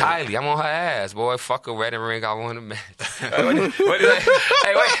 Oh, yeah. Kylie, I'm on her ass, boy. Fuck a wedding ring. I want to match. What is that?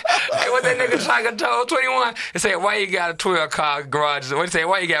 Hey, what that nigga Tiger told 21? He said, why you got a 12-car garage? What he say?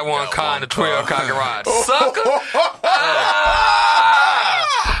 Why you got one car in the 12-car garage? Sucker.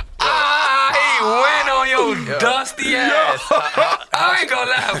 He went on your dusty ass. I ain't gonna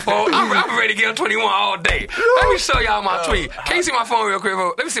lie, folks. I'm ready to get on 21 all day. Let me show y'all my tweet. Can you see my phone real quick,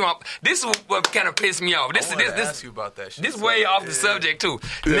 folks? Let me see my. This is what kind of pissed me off. This ask you about that shit. This way off the subject too.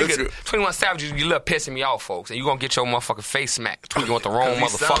 Nigga, 21 Savage, you love pissing me off, folks, and you gonna get your motherfucking face smacked tweeting with the wrong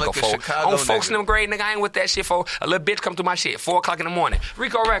motherfucker, like folks. On folks in them grade, nigga, I ain't with that shit, folks. A little bitch come through my shit 4:00 in the morning.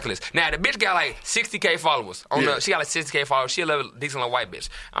 Rico Reckless. Now the bitch got like 60K followers. She got like 60K followers. She a little decent little white bitch.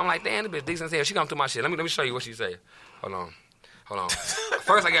 I'm like, damn, this bitch decent as hell. She come through my shit. Let me show you what she say. Hold on.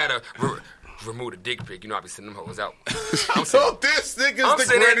 First, I gotta remove the dick pic. You know I be sending them hoes out. I'm sending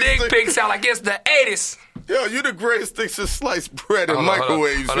that dick pic. Sound like it's the 80s. Yo, you the greatest thing since sliced bread and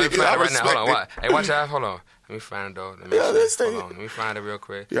microwaves. Hold on, right now. Hold on. Hey, watch out. Hold on. Let me find it, though. Let me find it real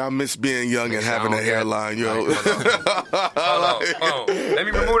quick. Yeah, I miss being young and having a hairline, yo. Hold on. Let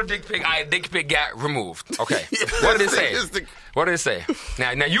me remove the dick pic. Dick pic got removed. Okay. What did it say? What did it say?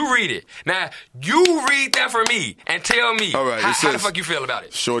 Now you read it. Now you read that for me and tell me all right, how the fuck you feel about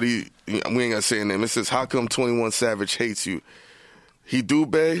it. Shorty, we ain't gonna say a name. It says, how come 21 Savage hates you? He do,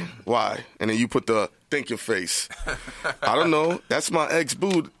 bae? Why? And then you put the thinking face. I don't know. That's my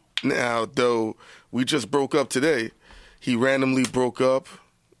ex-boo now, though. We just broke up today. He randomly broke up.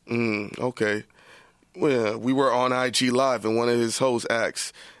 Okay. Well, we were on IG Live, and one of his hosts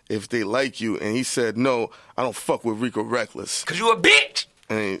asked if they like you, and he said, no, I don't fuck with Rico Reckless. Because you a bitch.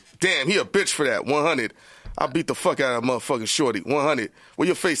 And damn, he a bitch for that. 100. I beat the fuck out of motherfucking Shorty. 100. Where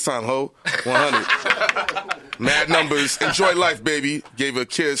your FaceTime, ho? 100. Mad numbers. Enjoy life, baby. Gave her a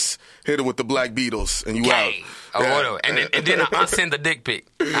kiss. Hit her with the Black Beatles. And you out. Oh, yeah. And then I unsend the dick pic.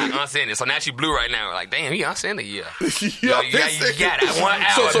 I unsend it. So now she blue right now. Like, damn, he unsend it. Yeah. You got it. 1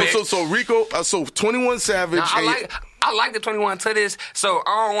 hour, so Rico, so 21 Savage. Now, I like the 21 to this. So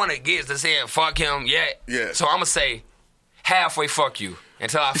I don't want to get to saying fuck him yet. Yeah. So I'm going to say halfway fuck you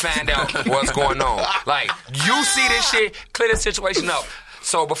until I find out what's going on. Like, you see this shit, clear the situation up.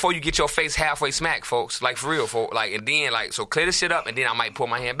 So before you get your face halfway smacked, folks, like for real, folks, like, and then, like, so clear the shit up, and then I might pull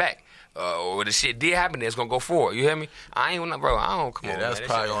my hand back. Or the shit did happen, then it's gonna go forward. You hear me? I ain't bro. I don't come on. Yeah, that's man.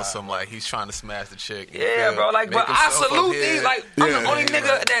 probably on some like he's trying to smash the chick. Yeah, bro. Like, but I salute these. Like, I'm the only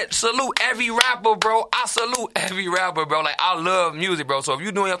nigga that salute every rapper, bro. I salute every rapper, bro. Like, I love music, bro. So if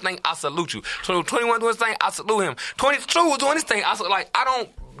you doing your thing, I salute you. 21 doing his thing, I salute him. 22 doing his thing, I salute. Like, I don't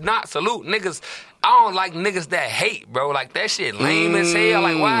not salute niggas. I don't like niggas that hate, bro. Like, that shit lame as hell.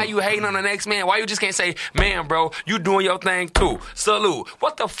 Like, why are you hating on the next man? Why you just can't say, man, bro, you doing your thing too. Salute.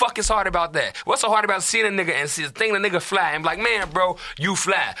 What the fuck is hard about that? What's so hard about seeing a nigga and thinking the nigga fly and be like, man, bro, you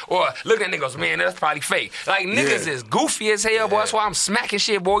fly. Or look at that nigga goes, man, that's probably fake. Like, niggas is goofy as hell, boy. That's why I'm smacking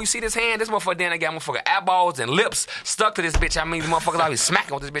shit, boy. You see this hand? This motherfucker then I got motherfucker eyeballs and lips stuck to this bitch. I mean, these motherfuckers I be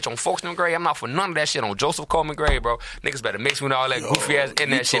smacking with this bitch on Folkestone grade. I'm not for none of that shit on Joseph Coleman grade, bro. Niggas better mix me with all that goofy ass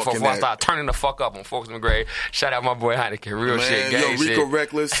in that shit before I start turning the fuck up on Folkestone grade. Shout out my boy Heineken, real shit, gang shit. Rico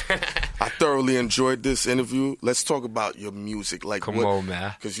Reckless, I thoroughly enjoyed this interview. Let's talk about your music. Like, come on,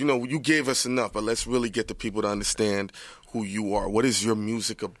 man. Because, you know, you gave us enough, but let's really get the people to understand who you are. What is your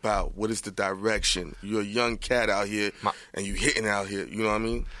music about? What is the direction? You're a young cat out here, and you hitting out here. You know what I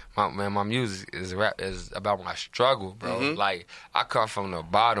mean? My music is about my struggle, bro. Mm-hmm. Like, I come from the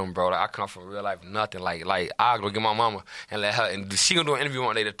bottom, bro. Like, I come from real life nothing. Like I go get my mama and let her, and she gonna do an interview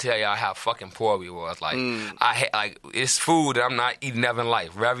one day to tell y'all how fucking poor we was. Like, like it's food that I'm not eating ever in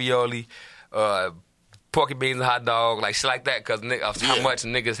life. Ravioli, porky beans and hot dog, like shit like that, because how much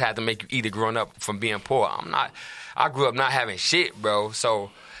niggas had to make you eat it growing up from being poor. I grew up not having shit, bro.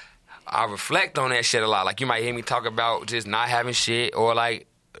 So I reflect on that shit a lot. Like, you might hear me talk about just not having shit, or like,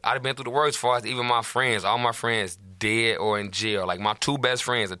 I've been through the worst as far as even my friends, all my friends dead or in jail. Like, my two best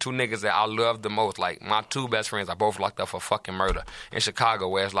friends, the two niggas that I love the most, like, my two best friends are both locked up for fucking murder in Chicago,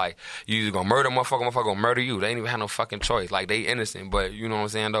 where it's like, you either gonna murder a motherfucker gonna murder you. They ain't even have no fucking choice. Like, they innocent, but you know what I'm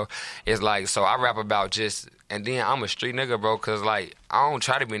saying, though? It's like, so I rap about just, and then I'm a street nigga, bro, because, like, I don't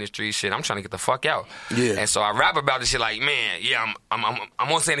try to be in the street shit. I'm trying to get the fuck out. Yeah. And so I rap about this shit like, man, yeah, I'm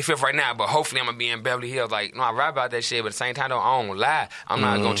on 75th right now, but hopefully I'm going to be in Beverly Hills. Like, no, I rap about that shit, but at the same time, though, I don't lie. I'm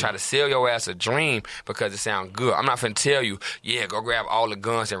not going to try to sell your ass a dream because it sounds good. I'm not finna tell you, yeah, go grab all the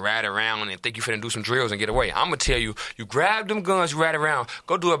guns and ride around and think you finna do some drills and get away. I'm going to tell you, you grab them guns, you ride around,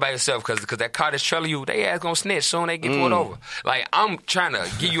 go do it by yourself because that car that's trailing you, they ass going to snitch soon they get pulled over. Like, I'm trying to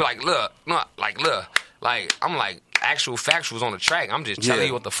give you, like, look, I'm like, actual factuals on the track. I'm just telling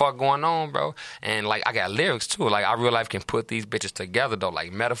you what the fuck going on, bro. And, like, I got lyrics, too. Like, I real life can put these bitches together, though.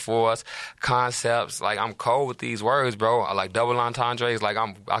 Like, metaphors, concepts. Like, I'm cold with these words, bro. I like double entendres. Like,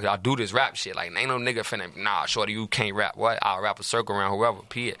 I do this rap shit. Like, ain't no nigga finna, nah, shorty, you can't rap. What? I'll rap a circle around whoever,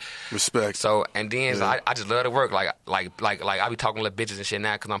 period. Respect. So, and then so I just love to work. Like I be talking to little bitches and shit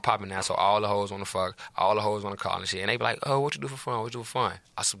now because I'm popping now. So all the hoes want to fuck. All the hoes want to call and shit. And they be like, oh, what you do for fun? What you do for fun?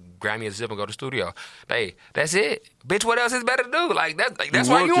 I grab me a zip and go to the studio. Hey, that's it. Bitch, what else is better to do? That's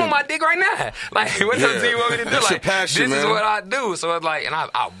why you on my dick right now. Like, what else do you want me to do? That's like, your passion, this man. is what I do. So it's like, and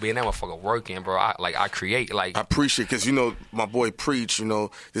I'll be in that motherfucker working, bro. I create, like. I appreciate, because, you know, my boy Preach, you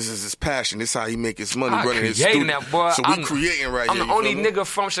know, this is his passion. This is how he make his money, I running his creating studio. that, boy. So we creating right I'm here. the only nigga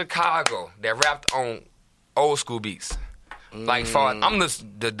from Chicago that rapped on old school beats. Like, I'm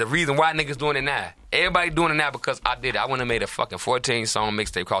the reason why niggas doing it now. Everybody doing it now because I did it. I went and made a fucking 14-song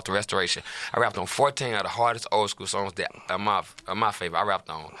mixtape called The Restoration. I rapped on 14 of the hardest old school songs that are my favorite. I rapped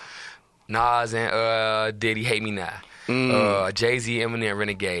on Nas and Diddy, Hate Me Now. Jay-Z, Eminem,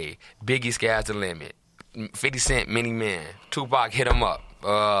 Renegade. Biggie, Sky's the Limit. 50 Cent, Many Men. Tupac, Hit 'Em Up.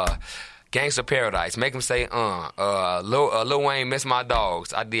 Gangsta Paradise, Make 'Em Say Lil Wayne, Miss My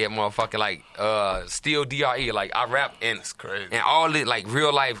Dogs. I did motherfucking like Still DRE. Like, I rap and That's crazy. And all it, like,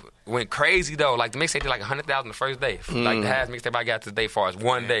 real life went crazy though. Like, the mixtape did like 100,000 the first day. Like, the highest mixtape I got today far as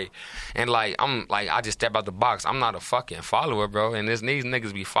one day. And like, I just step out the box. I'm not a fucking follower, bro. And these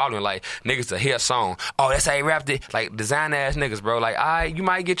niggas be following, like, niggas to hear a song. Oh, that's how he rapped it. Like, design ass niggas, bro. Like, you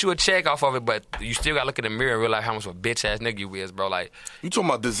might get you a check off of it, but you still gotta look in the mirror and realize how much of a bitch ass nigga you is, bro. Like, You talking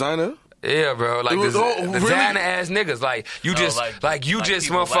about designer? yeah, bro. Like, really? designer ass niggas. Like, you just like you just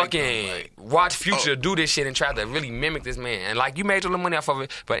people like motherfucking them, like- watch Future do this shit and try to really mimic this man. And like, you made your little money off of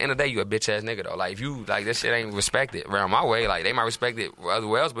it, but at the end of the day, you a bitch ass nigga though. Like, if you like, this shit ain't respected around my way. Like, they might respect it other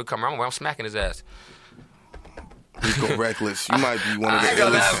else, but come around where I'm smacking his ass. Rico Reckless. You might be one of the I ain't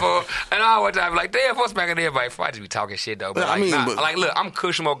gonna lie, illest. for, and I always be like, damn, for smacking everybody. For I just be talking shit though. But I like, mean, nah, but- like, look, I'm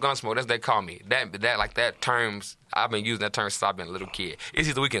Kush Smoke, Gun Smoke. That's what they call me. That terms. I've been using that term since I've been a little kid. It's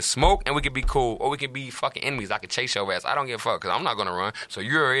either we can smoke and we can be cool, or we can be fucking enemies. I can chase your ass. I don't give a fuck because I'm not gonna run. So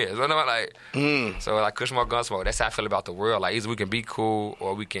you're is. So like Kush Smoke, Gun Smoke. That's how I feel about the world. Like, either we can be cool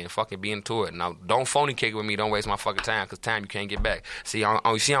or we can fucking be into it. Now, don't phony kick it with me. Don't waste my fucking time because time you can't get back. See, I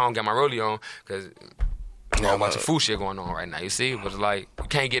don't got my rollie on because. A whole bunch of food shit going on right now, you see? But it's like, you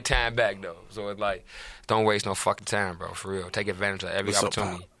can't get time back, though. So it's like, don't waste no fucking time, bro, for real. Take advantage of every What's up,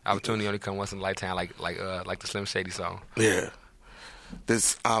 opportunity. Opportunity only come once in a lifetime, like the Slim Shady song. Yeah.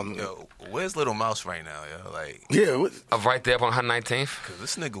 This Yo, where's Little Mouse right now, yo? Like, yeah. What, Right there up on 119th. cause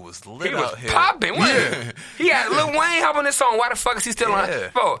this nigga was lit He was out here. popping. He had Lil Wayne hop on this song. Why the fuck is he still on?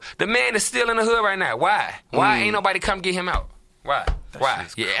 Bro, the man is still in the hood right now. Why? Why ain't nobody come get him out? Why? Why?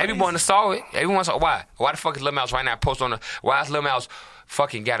 shit's Yeah, crazy. everyone saw it. Everyone saw why. Why the fuck is Lil Mouse right now post on the? Why is Lil Mouse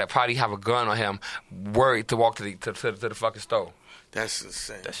fucking gotta probably have a gun on him, worried to walk to the fucking store? that's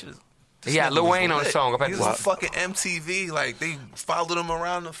insane. That shit is. He had Lil Wayne on the song. He was on fucking MTV. Like, they followed him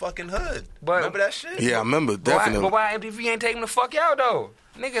around the fucking hood. But- Remember that shit? Yeah, I remember But why, definitely. MTV ain't taking the fuck out though?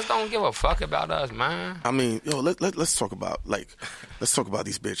 Niggas don't give a fuck about us, man. I mean, yo, let's talk about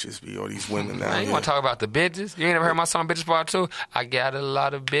these bitches, B, or these women now. Man, you want to talk about the bitches? You ain't never heard my song "Bitches Part 2"? I got a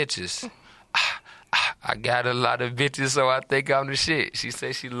lot of bitches. I got a lot of bitches, so I think I'm the shit. She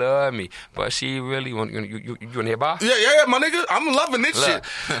say she love me, but she really want you want to hear about? Yeah, my nigga. I'm loving this Look,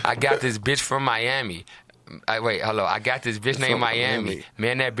 shit. I got this bitch from Miami. Wait, hello. I got this bitch named Miami.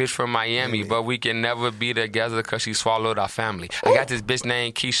 Man, that bitch from Miami, but we can never be together because she swallowed our family. I got this bitch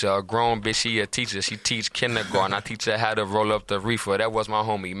named Keisha, a grown bitch. She a teacher. She teach kindergarten. I teach her how to roll up the reefer. That was my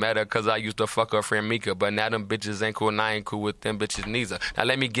homie. Met her because I used to fuck her friend Mika, but now them bitches ain't cool and I ain't cool with them bitches neither. Now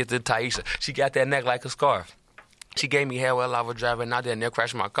let me get to Taisha. She got that neck like a scarf. She gave me hell while I was driving out there and near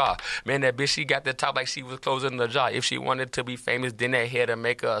crashed my car. Man, that bitch, she got the top like she was closing the jaw. If she wanted to be famous, then that hair to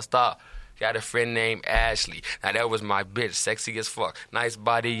make her a star. Got a friend named Ashley. Now that was my bitch, sexy as fuck. Nice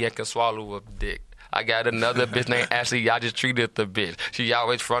body and can swallow a dick. I got another bitch named Ashley. I just treated the bitch. She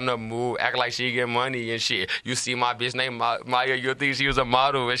always from the move, act like she get money and shit. You see my bitch named Maya, you'll think she was a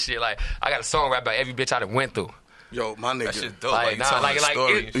model and shit. Like, I got a song rap about every bitch I done went through. Yo, my nigga. That shit dope. Like, you telling the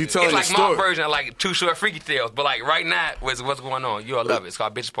story. You telling it's like the story. my version of like Too Short Freaky Tales, but like right now, what's going on? You'll love it. It's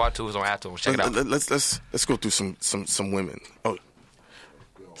called Bitches Part 2. It's on iTunes. Check it out. Let's go through some women. Oh,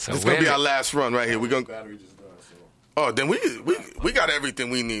 So it's gonna be our last run right here. We gonna. Oh, then we got everything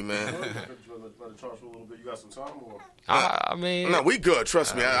we need, man. You got some time or? I mean, No, we good.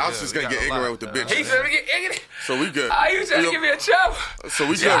 Trust me. I was just gonna get ignorant with the bitches. he trying to get ignorant. So we good. You trying to give me a chop? So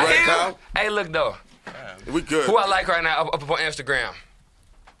we good, right, Kyle? Hey, look though. We good. Who I like right now up on Instagram?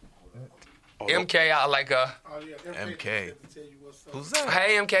 Oh, MK, I like her. Oh, yeah, MK. Who's that? that?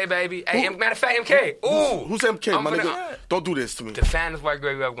 Hey, MK, baby. Hey, matter of fact, MK. Ooh. Who's MK, I'm my finna- nigga? Don't do this to me. The finest white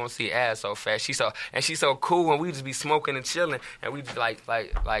girl you ever gonna see ass so fast. She's so cool, and we just be smoking and chilling, and we just like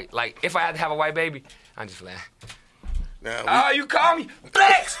if I had to have a white baby, I'm just like, Now, you call me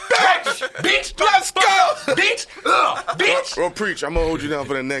Flex, bitch, let's go, bitch, bitch. Well, preach. I'm gonna hold you down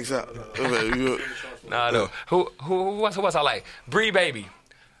for the next hour. Nah, no. Who else I like? Bree baby.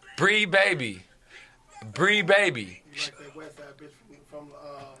 You like that West Side bitch from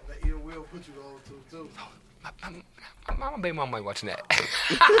the Ill Will put you on too. My baby mama ain't watching that.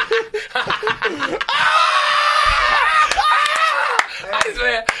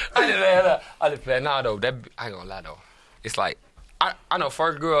 I just play. Nah, though. That I ain't gonna lie though. It's like I know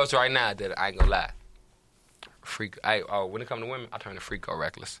first girls right now that I ain't gonna lie. Freak. When it come to women, I turn to freak or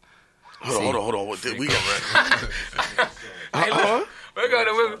reckless. Hold on. We got Hey, look, when it come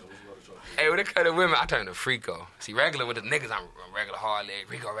to women. Hey, when it come to women, I turn to Freako. See, regular with the niggas, I'm regular hard leg.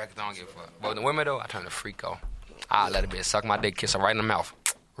 Freako, reckless, I don't give a fuck. But with the women, though, I turn to Freako. I let a bitch suck my dick, kiss her right in the mouth.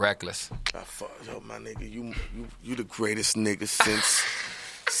 Reckless. Yo, my nigga, you the greatest nigga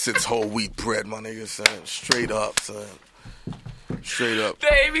since whole wheat bread, my nigga, son. Straight up, son. Straight up.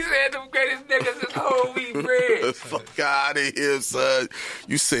 Dave, he said the greatest niggas is whole wheat bread. Fuck out of here, son.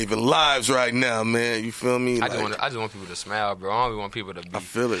 You saving lives right now, man. You feel me? I just want people to smile, bro. I don't want people to be. I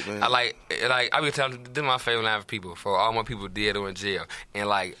feel it, man. I be telling this is my favorite line for people. For all my people dead or in jail, and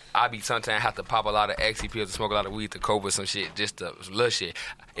like I be sometimes have to pop a lot of XC pills to smoke a lot of weed to cope with some shit, just some little shit.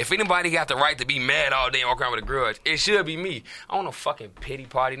 If anybody got the right to be mad all day and walk around with a grudge, it should be me. I don't no fucking pity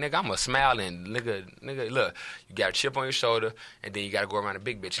party, nigga. I'm a smiling nigga. Look, you got a chip on your shoulder, and then you gotta go around a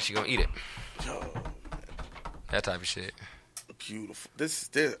big bitch, and she gonna eat it. Yo, that type of shit. Beautiful. These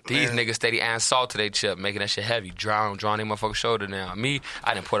niggas steady adding salt to their chip, making that shit heavy. Drawing their motherfucking shoulder now. Me,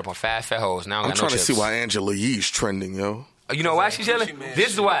 I done put up on 5 fat hoes. Now I I'm got no trying chips. to see why Angela Yee's trending, yo. You know why she's yelling? Gucci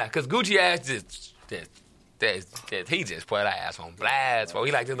This is why. Because Gucci ass he just put that ass on blast, bro.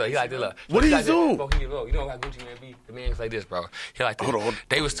 He like this look. What did he do? You know how Gucci man be? The man's like this, bro. He like this. Hold on.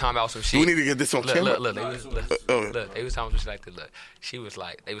 They was talking about some shit. We need to get this on camera. Look, they was talking about some shit like this. Look, she was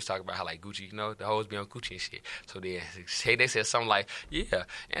like, they was talking about how like Gucci, you know, the hoes be on Gucci and shit. So then they said something like, yeah,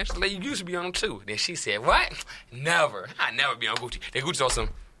 Angela, you used to be on them too. Then she said, what? Never. I never be on Gucci. Then Gucci saw some.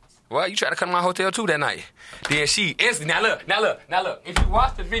 Well, you tried to come to my hotel too that night. Then she instantly, now look. If you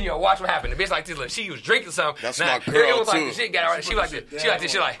watch the video, watch what happened. The bitch like this, look, she was drinking something. That's now, my girl it was too. like the shit got her right. She like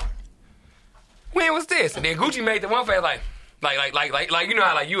this. She like, when was this? And then Gucci made the one face like you know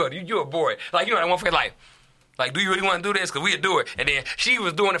how like you a boy. Like you know that one face like do you really want to do this? Cause we'll do it. And then she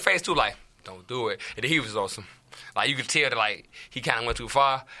was doing the face too like, don't do it. And then he was awesome. Like you could tell that like he kind of went too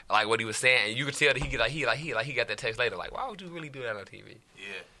far, like what he was saying, and you could tell that he got that text later. Like why would you really do that on TV? Yeah.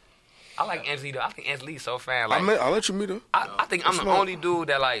 I like Angela. I think Angela's so fan. Like, I'll let you meet her. I think I'm the only dude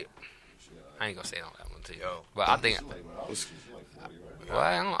that like. I ain't gonna say on that one to you, but I think.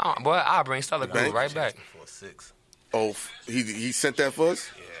 Boy, I'll bring Stella Cruz right back. 4-6. Oh, he sent that for us?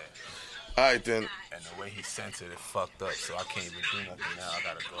 Yeah. All right, then. And the way he sent it fucked up, so I can't even do nothing now. I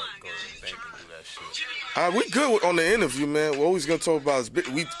gotta go to the bank and do that shit. All right, we good on the interview, man. We're always gonna talk about his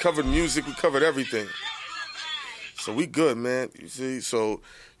we covered music, we covered everything. So we good, man. You see? So,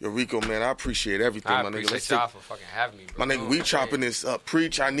 yo, Rico, man, I appreciate everything, I my nigga. appreciate y'all for fucking having me, bro. My nigga, we chopping this up.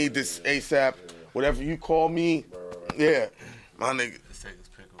 Preach, I need this ASAP. Whatever you call me. Yeah. My nigga.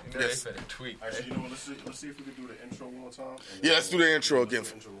 Yes. Tweet. Actually, you know what? Let's see if we can do the intro one more time. Yeah, let's do the intro again.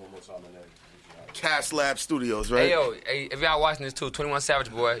 Let's do the intro one more time and then. Cast Lab Studios, right? Hey yo, if y'all watching this too, 21 Savage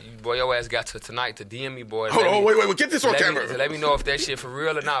boy, your ass got to tonight to DM me, boy. Hold on, wait, get this on camera. Let me know if that shit for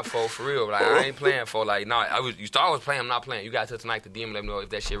real or not, for real. Like I ain't playing for like no. You thought I was playing, I'm not playing. You got to tonight to DM me, let me know if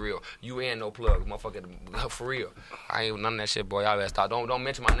that shit real. You ain't no plug, motherfucker, for real. I ain't none of that shit, boy. Y'all ass thought. Don't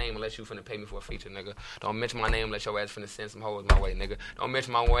mention my name unless you finna pay me for a feature, nigga. Don't mention my name unless your ass finna send some hoes my way, nigga. Don't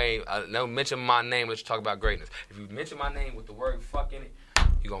mention my way. Don't mention my name unless you talk about greatness. If you mention my name with the word fuck in it,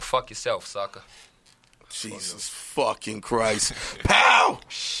 you gonna fuck yourself, sucker. Jesus fucking Christ. Pow!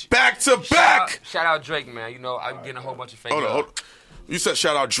 Back to back! Shout out Drake, man. You know, I'm getting a whole bunch of fake Hold love. on. You said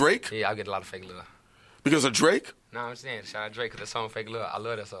shout out Drake? Yeah, I get a lot of fake love. Because of Drake? No, I'm saying shout out Drake because that song Fake Love. I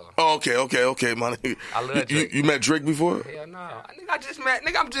love that song. Oh, okay, my nigga. I love Drake. You met Drake before? Hell no. Nigga, I just met.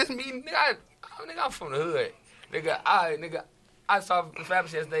 Nigga, I'm just me. Nigga, I'm from the hood. I saw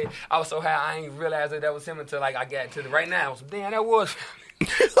Fabulous yesterday. I was so high, I ain't realized that was him until like I got to the right now. I was damn, that was. I'm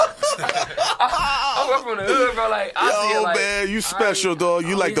from the hood, bro. Like, I see it, like, man, you special, dog.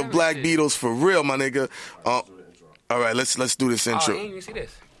 You like the Black shit. Beatles for real, my nigga. All right, let's do this Oh, intro. you ain't even see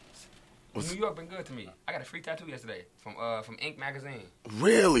this. New York been good to me. I got a free tattoo yesterday from Ink Magazine.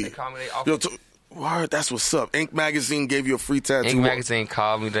 Really? They called me. They offered. Word, that's what's up. Ink Magazine gave you a free tattoo. Ink Magazine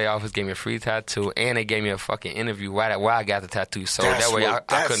called me. They office gave me a free tattoo, and they gave me a fucking interview where I got the tattoo. So that way I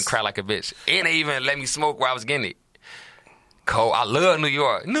couldn't cry like a bitch. And they even let me smoke where I was getting it. Cold. I love New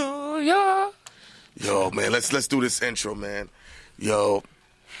York. New York. Yo, man, let's do this intro, man. Yo,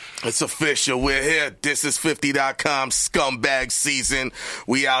 it's official. We're here. This is50.com scumbag season.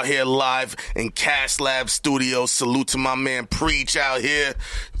 We out here live in Cast Lab Studios. Salute to my man Preach out here.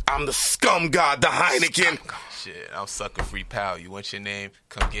 I'm the scum god, the Heineken. Shit, I'm sucker free pal. You want your name?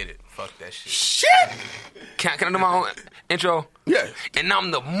 Come get it. Fuck that shit. Shit! Can I do my own intro? Yeah. And I'm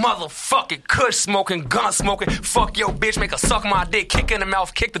the motherfucking kush smoking, gun smoking, fuck your bitch, make her suck my dick, kick in the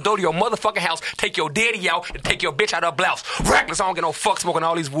mouth, kick the door to your motherfucking house, take your daddy out, and take your bitch out of her blouse. Reckless, I don't get no fuck smoking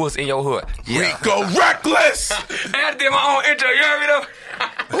all these woods in your hood. Yeah. Rico Reckless! I did my own intro, you heard me though?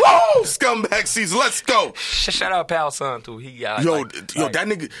 Whoa! Scumbag season, let's go. Shout out Pal Son too. He got Yo, that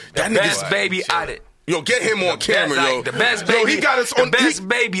nigga. That best nigga. baby out it. Yo, get him on camera, best, yo. Like, the best baby. Yo, he got us on the best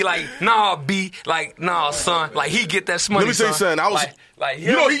baby. Like, nah, B. Like, nah, son. Like, he get that money. Let me tell you something. I was, like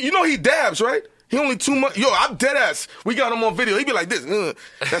you know he dabs, right? He only 2 months. Yo, I'm dead ass. We got him on video. He be like this.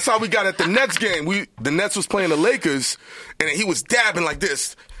 That's how we got at the Nets game. The Nets was playing the Lakers, and he was dabbing like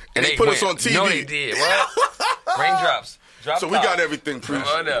this, and they put us on TV. No, they did. What? Raindrops. Drop So we got everything, Preach.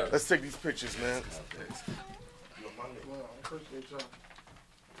 Come on up. Let's take these pictures, man.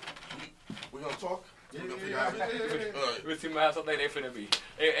 We gonna talk? We'll see my house up there. They finna be.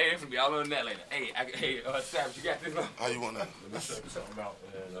 Hey, they finna be all on that later. Hey, Savage, you got this one? How you wanna? Let me check something out.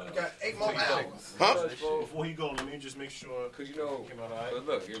 We got 8 more hours. Huh? Before he go, let me just make sure. Cause you know, Came out all right? but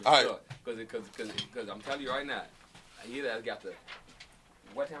look, All right. Cause I'm telling you right now, you guys got the.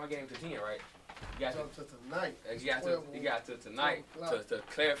 What time I game to 10, right? You got Up to tonight. you got to tonight to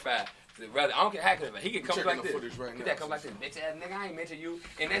clarify. Rather, I don't care how clarify. He can come Checking like the this. footage right now. That come like this, bitch ass nigga. I ain't mention you,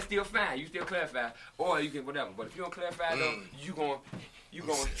 and that's still fine. You still clarify, or you can whatever. But if you don't clarify though, you gonna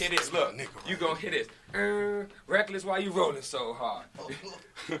hit it. Look, you gonna hit it. Reckless, why you rolling so hard?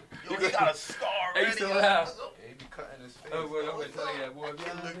 Yo, he got a star Hey, you ready. still loud? He be cutting his face. Oh, well, I'm gonna tell you that, boy. If you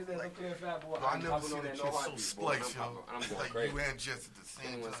don't clarify, boy, I I'm never popping seen on that that kid no so heartbeat, boy. spliced, yo. I'm going Like crazy. you and Jess at the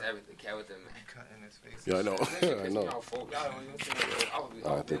same Anyone time. everything, cat with them, man. Cutting his face. Yeah, I know. I know.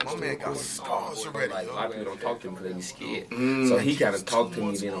 My man got scars already, Like, a yo. lot of people don't talk to him because they be scared. So he kind of talked to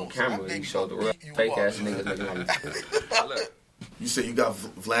me then on camera. He showed the real fake ass niggas looking like, look. You say you got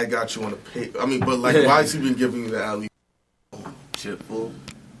Vlad got you on the pay. I mean, but like, why has he been giving you the alley? Shit, fool.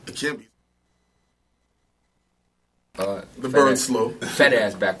 It can't be. The The burn slow. Fat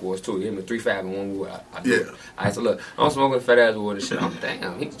ass backwards too. Him and 3-5 and 1 wood. I do. Yeah. I said, look, I'm smoking fat ass wood and shit. I'm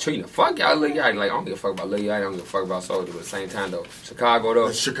damn. He treating the fuck y'all, Lil Yachty. Like I don't give a fuck about Lil Yachty. I don't give a fuck about Soldier. But at the same time though, Chicago though.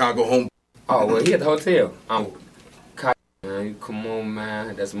 That's Chicago home. Oh well, he at the hotel. Man, you come on,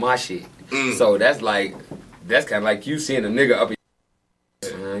 man. That's my shit. So that's kind of like you seeing a nigga up.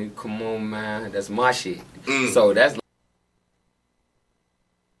 Man, you come on, man. That's my shit. So that's.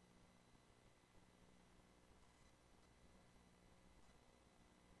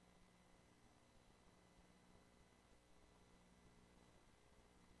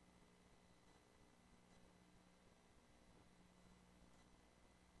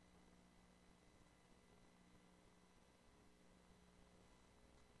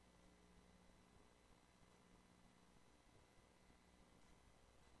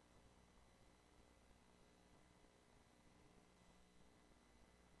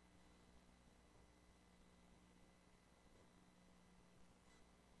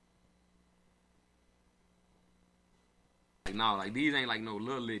 Like, no, like, these ain't like no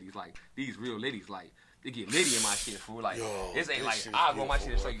little liddies. Like, these real liddies. Like, they get litty in my shit, fool. Like, Yo, this ain't like, shit's I'll go on my shit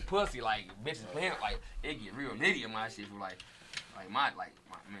and beautiful, show you pussy. Like, bitches playing, like, it get real litty in my shit, fool. Like my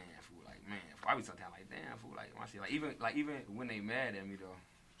man, fool. Like, man, fool. I be sometimes like, damn, fool. Like, my shit. Like, even when they mad at me, though.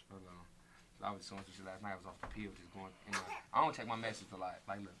 Hold on. I was doing some shit last night. I was off the pill, just going. I don't check my message for like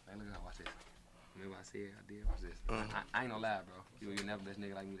look how watch this. Remember I said I did. Watch this. I ain't gonna lie, bro. You never this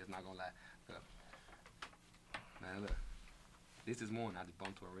nigga like me that's not gonna lie. Look. Man, look. This morning I just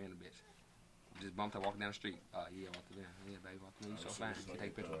bumped to a random bitch. Just bumped her walking down the street. Yeah, walked her down. Yeah, baby, walked her. You so fine. You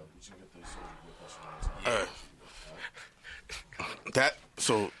take a picture. That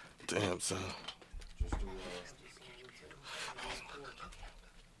so damn son.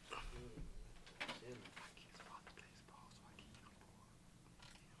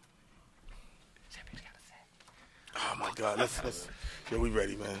 Oh my God, let's. Yeah, we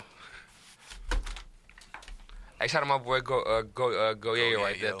ready, man. Hey, shout out my boy Goye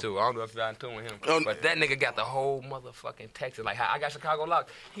right there too. I don't know if y'all in tune with him, but that nigga got the whole motherfucking Texas. Like how I got Chicago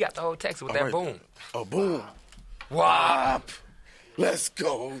locked, he got the whole Texas with that right. boom. Oh, boom. Wow. Let's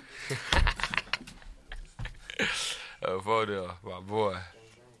go. Photo, my boy.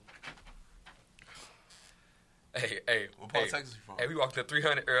 Hey, What part of Texas you from? Hey, we walked to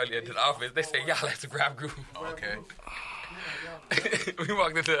 300 earlier into the office. They say y'all at the grab group. Okay. We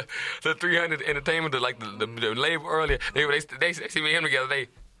walked into the 300 entertainment, like the label earlier. They see me and him together.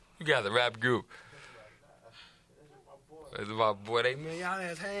 You got the rap group. It's my boy. They man, y'all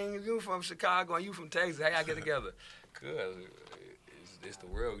ass hang. You from Chicago and you from Texas. How y'all get together? Cause it's the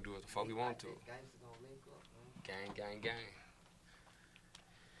world. We do what the fuck we want to. Gang, gang, gang.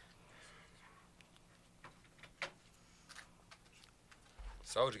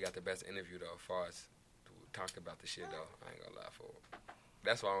 Soldier got the best interview though, as far as talking about the shit though. I ain't gonna lie for it.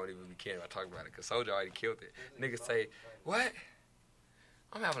 That's why I don't even be caring about talking about it, cause Soldier already killed it. Niggas say, what?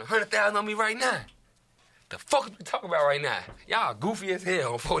 I'm having 100,000 on me right now. The fuck is we talking about right now? Y'all goofy as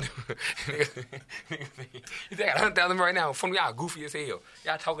hell. You think I got 100,000 right now? From y'all goofy as hell.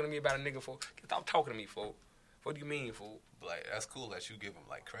 Y'all talking to me about a nigga for? Stop talking to me, fool. What do you mean, fool? Like, that's cool that you give him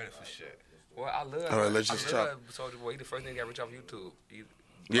like credit for shit. Well, I love. All right, let's just love Soulja Boy. He the first nigga got rich off YouTube.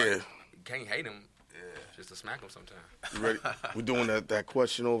 Yeah. You can't hate him. Yeah. Just to smack him sometimes. You ready? We're doing that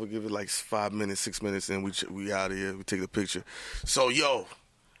question over. Give it like 5 minutes, 6 minutes, and we out of here. We take the picture. So, yo,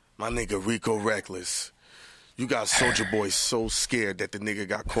 my nigga Rico Reckless. You got Soulja Boy so scared that the nigga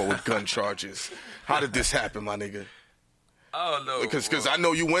got caught with gun charges. How did this happen, my nigga? Oh no. Because I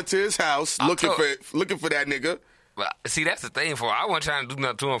know you went to his house looking for that nigga. But see, that's the thing. For I wasn't trying to do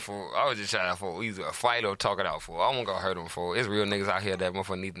nothing to him. For I was just trying for either a fight or talk it out. For I wasn't gonna hurt him. For it's real niggas out here that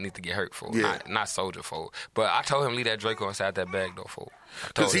motherfucker need to get hurt. For not Soldier. For but I told him leave that Draco inside that bag though. For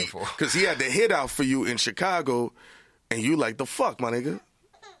because he had the hit out for you in Chicago, and you like the fuck, my nigga.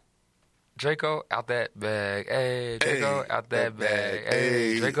 Draco out that bag, hey. Draco out that bag,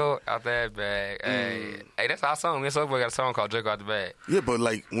 hey. Draco out that bag, hey. Hey, that's our song. Me and Soulja Boy got a song called Draco out the bag. Yeah, but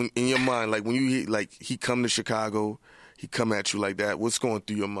like when in your mind, like when you hear like he come to Chicago, he come at you like that. What's going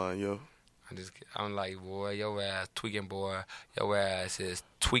through your mind, yo? I'm like, boy, your ass tweaking, boy. Your ass is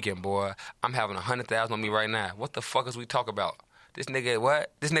tweaking, boy. I'm having 100,000 on me right now. What the fuck is we talking about? This nigga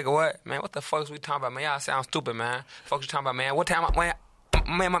what? This nigga what? Man, what the fuck is we talking about, man? Y'all sound stupid, man. Fuck you talking about, man? What time?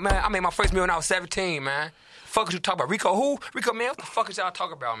 Man, I made my first meal when I was 17, man. Fuck is you talking about? Rico who? Rico, man, what the fuck is y'all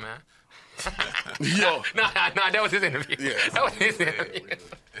talking about, man? Yo. Nah, that was his interview. Yeah. That was his interview.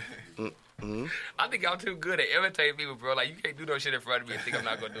 Mm-hmm. I think I'm too good at imitating people, bro. Like, you can't do no shit in front of me and think I'm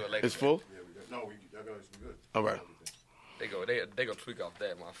not going to do it later. It's full? Yeah, we good. No, y'all guys be good. All right. They go tweak off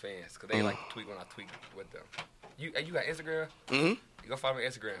that, my fans, because they like to tweak when I tweak with them. You got Instagram? Mm-hmm. You go follow me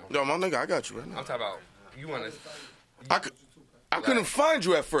on Instagram. Yo, my nigga, I got you right now. I'm talking about, you want to... I couldn't find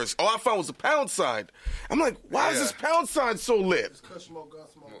you at first. All I found was a pound sign. I'm like, why is this pound sign so lit?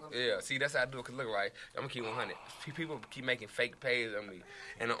 Yeah, see, that's how I do it. Cause look, right, I'm gonna keep 100. People keep making fake pages on me,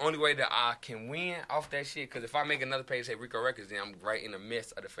 and the only way that I can win off that shit, cause if I make another page say Rico Records, then I'm right in the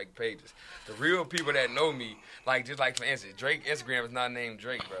midst of the fake pages. The real people that know me, like just like for instance, Drake Instagram is not named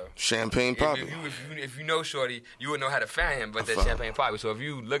Drake, bro. Champagne Poppy. If you know Shorty, you would know how to find him. But that's Champagne Poppy. So if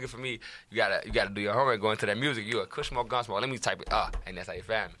you looking for me, you gotta do your homework. Go into that music. You a Kushmo Gunsmoke. Let me type it. And that's how you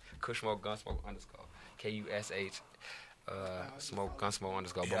find me. Kushmo Gunsmoke _ KUSH. Smoke Gunsmoke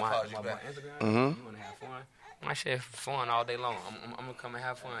 _ But my Instagram, you wanna have fun? My shit fun all day long. I'm gonna come and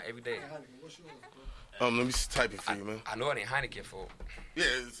have fun every day. Let me type it for you, man. I know it ain't Heineken for. Yeah,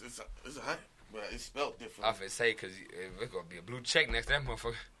 it's a Heineken, but it's spelled different. I finna say because it's gonna be a blue check next to that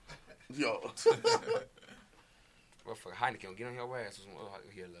motherfucker. Yo. Motherfucker Heineken, get on your ass with some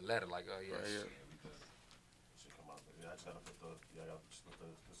here a letter like, oh yeah. Should come out, Yeah, I just gotta put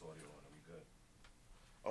this audio on.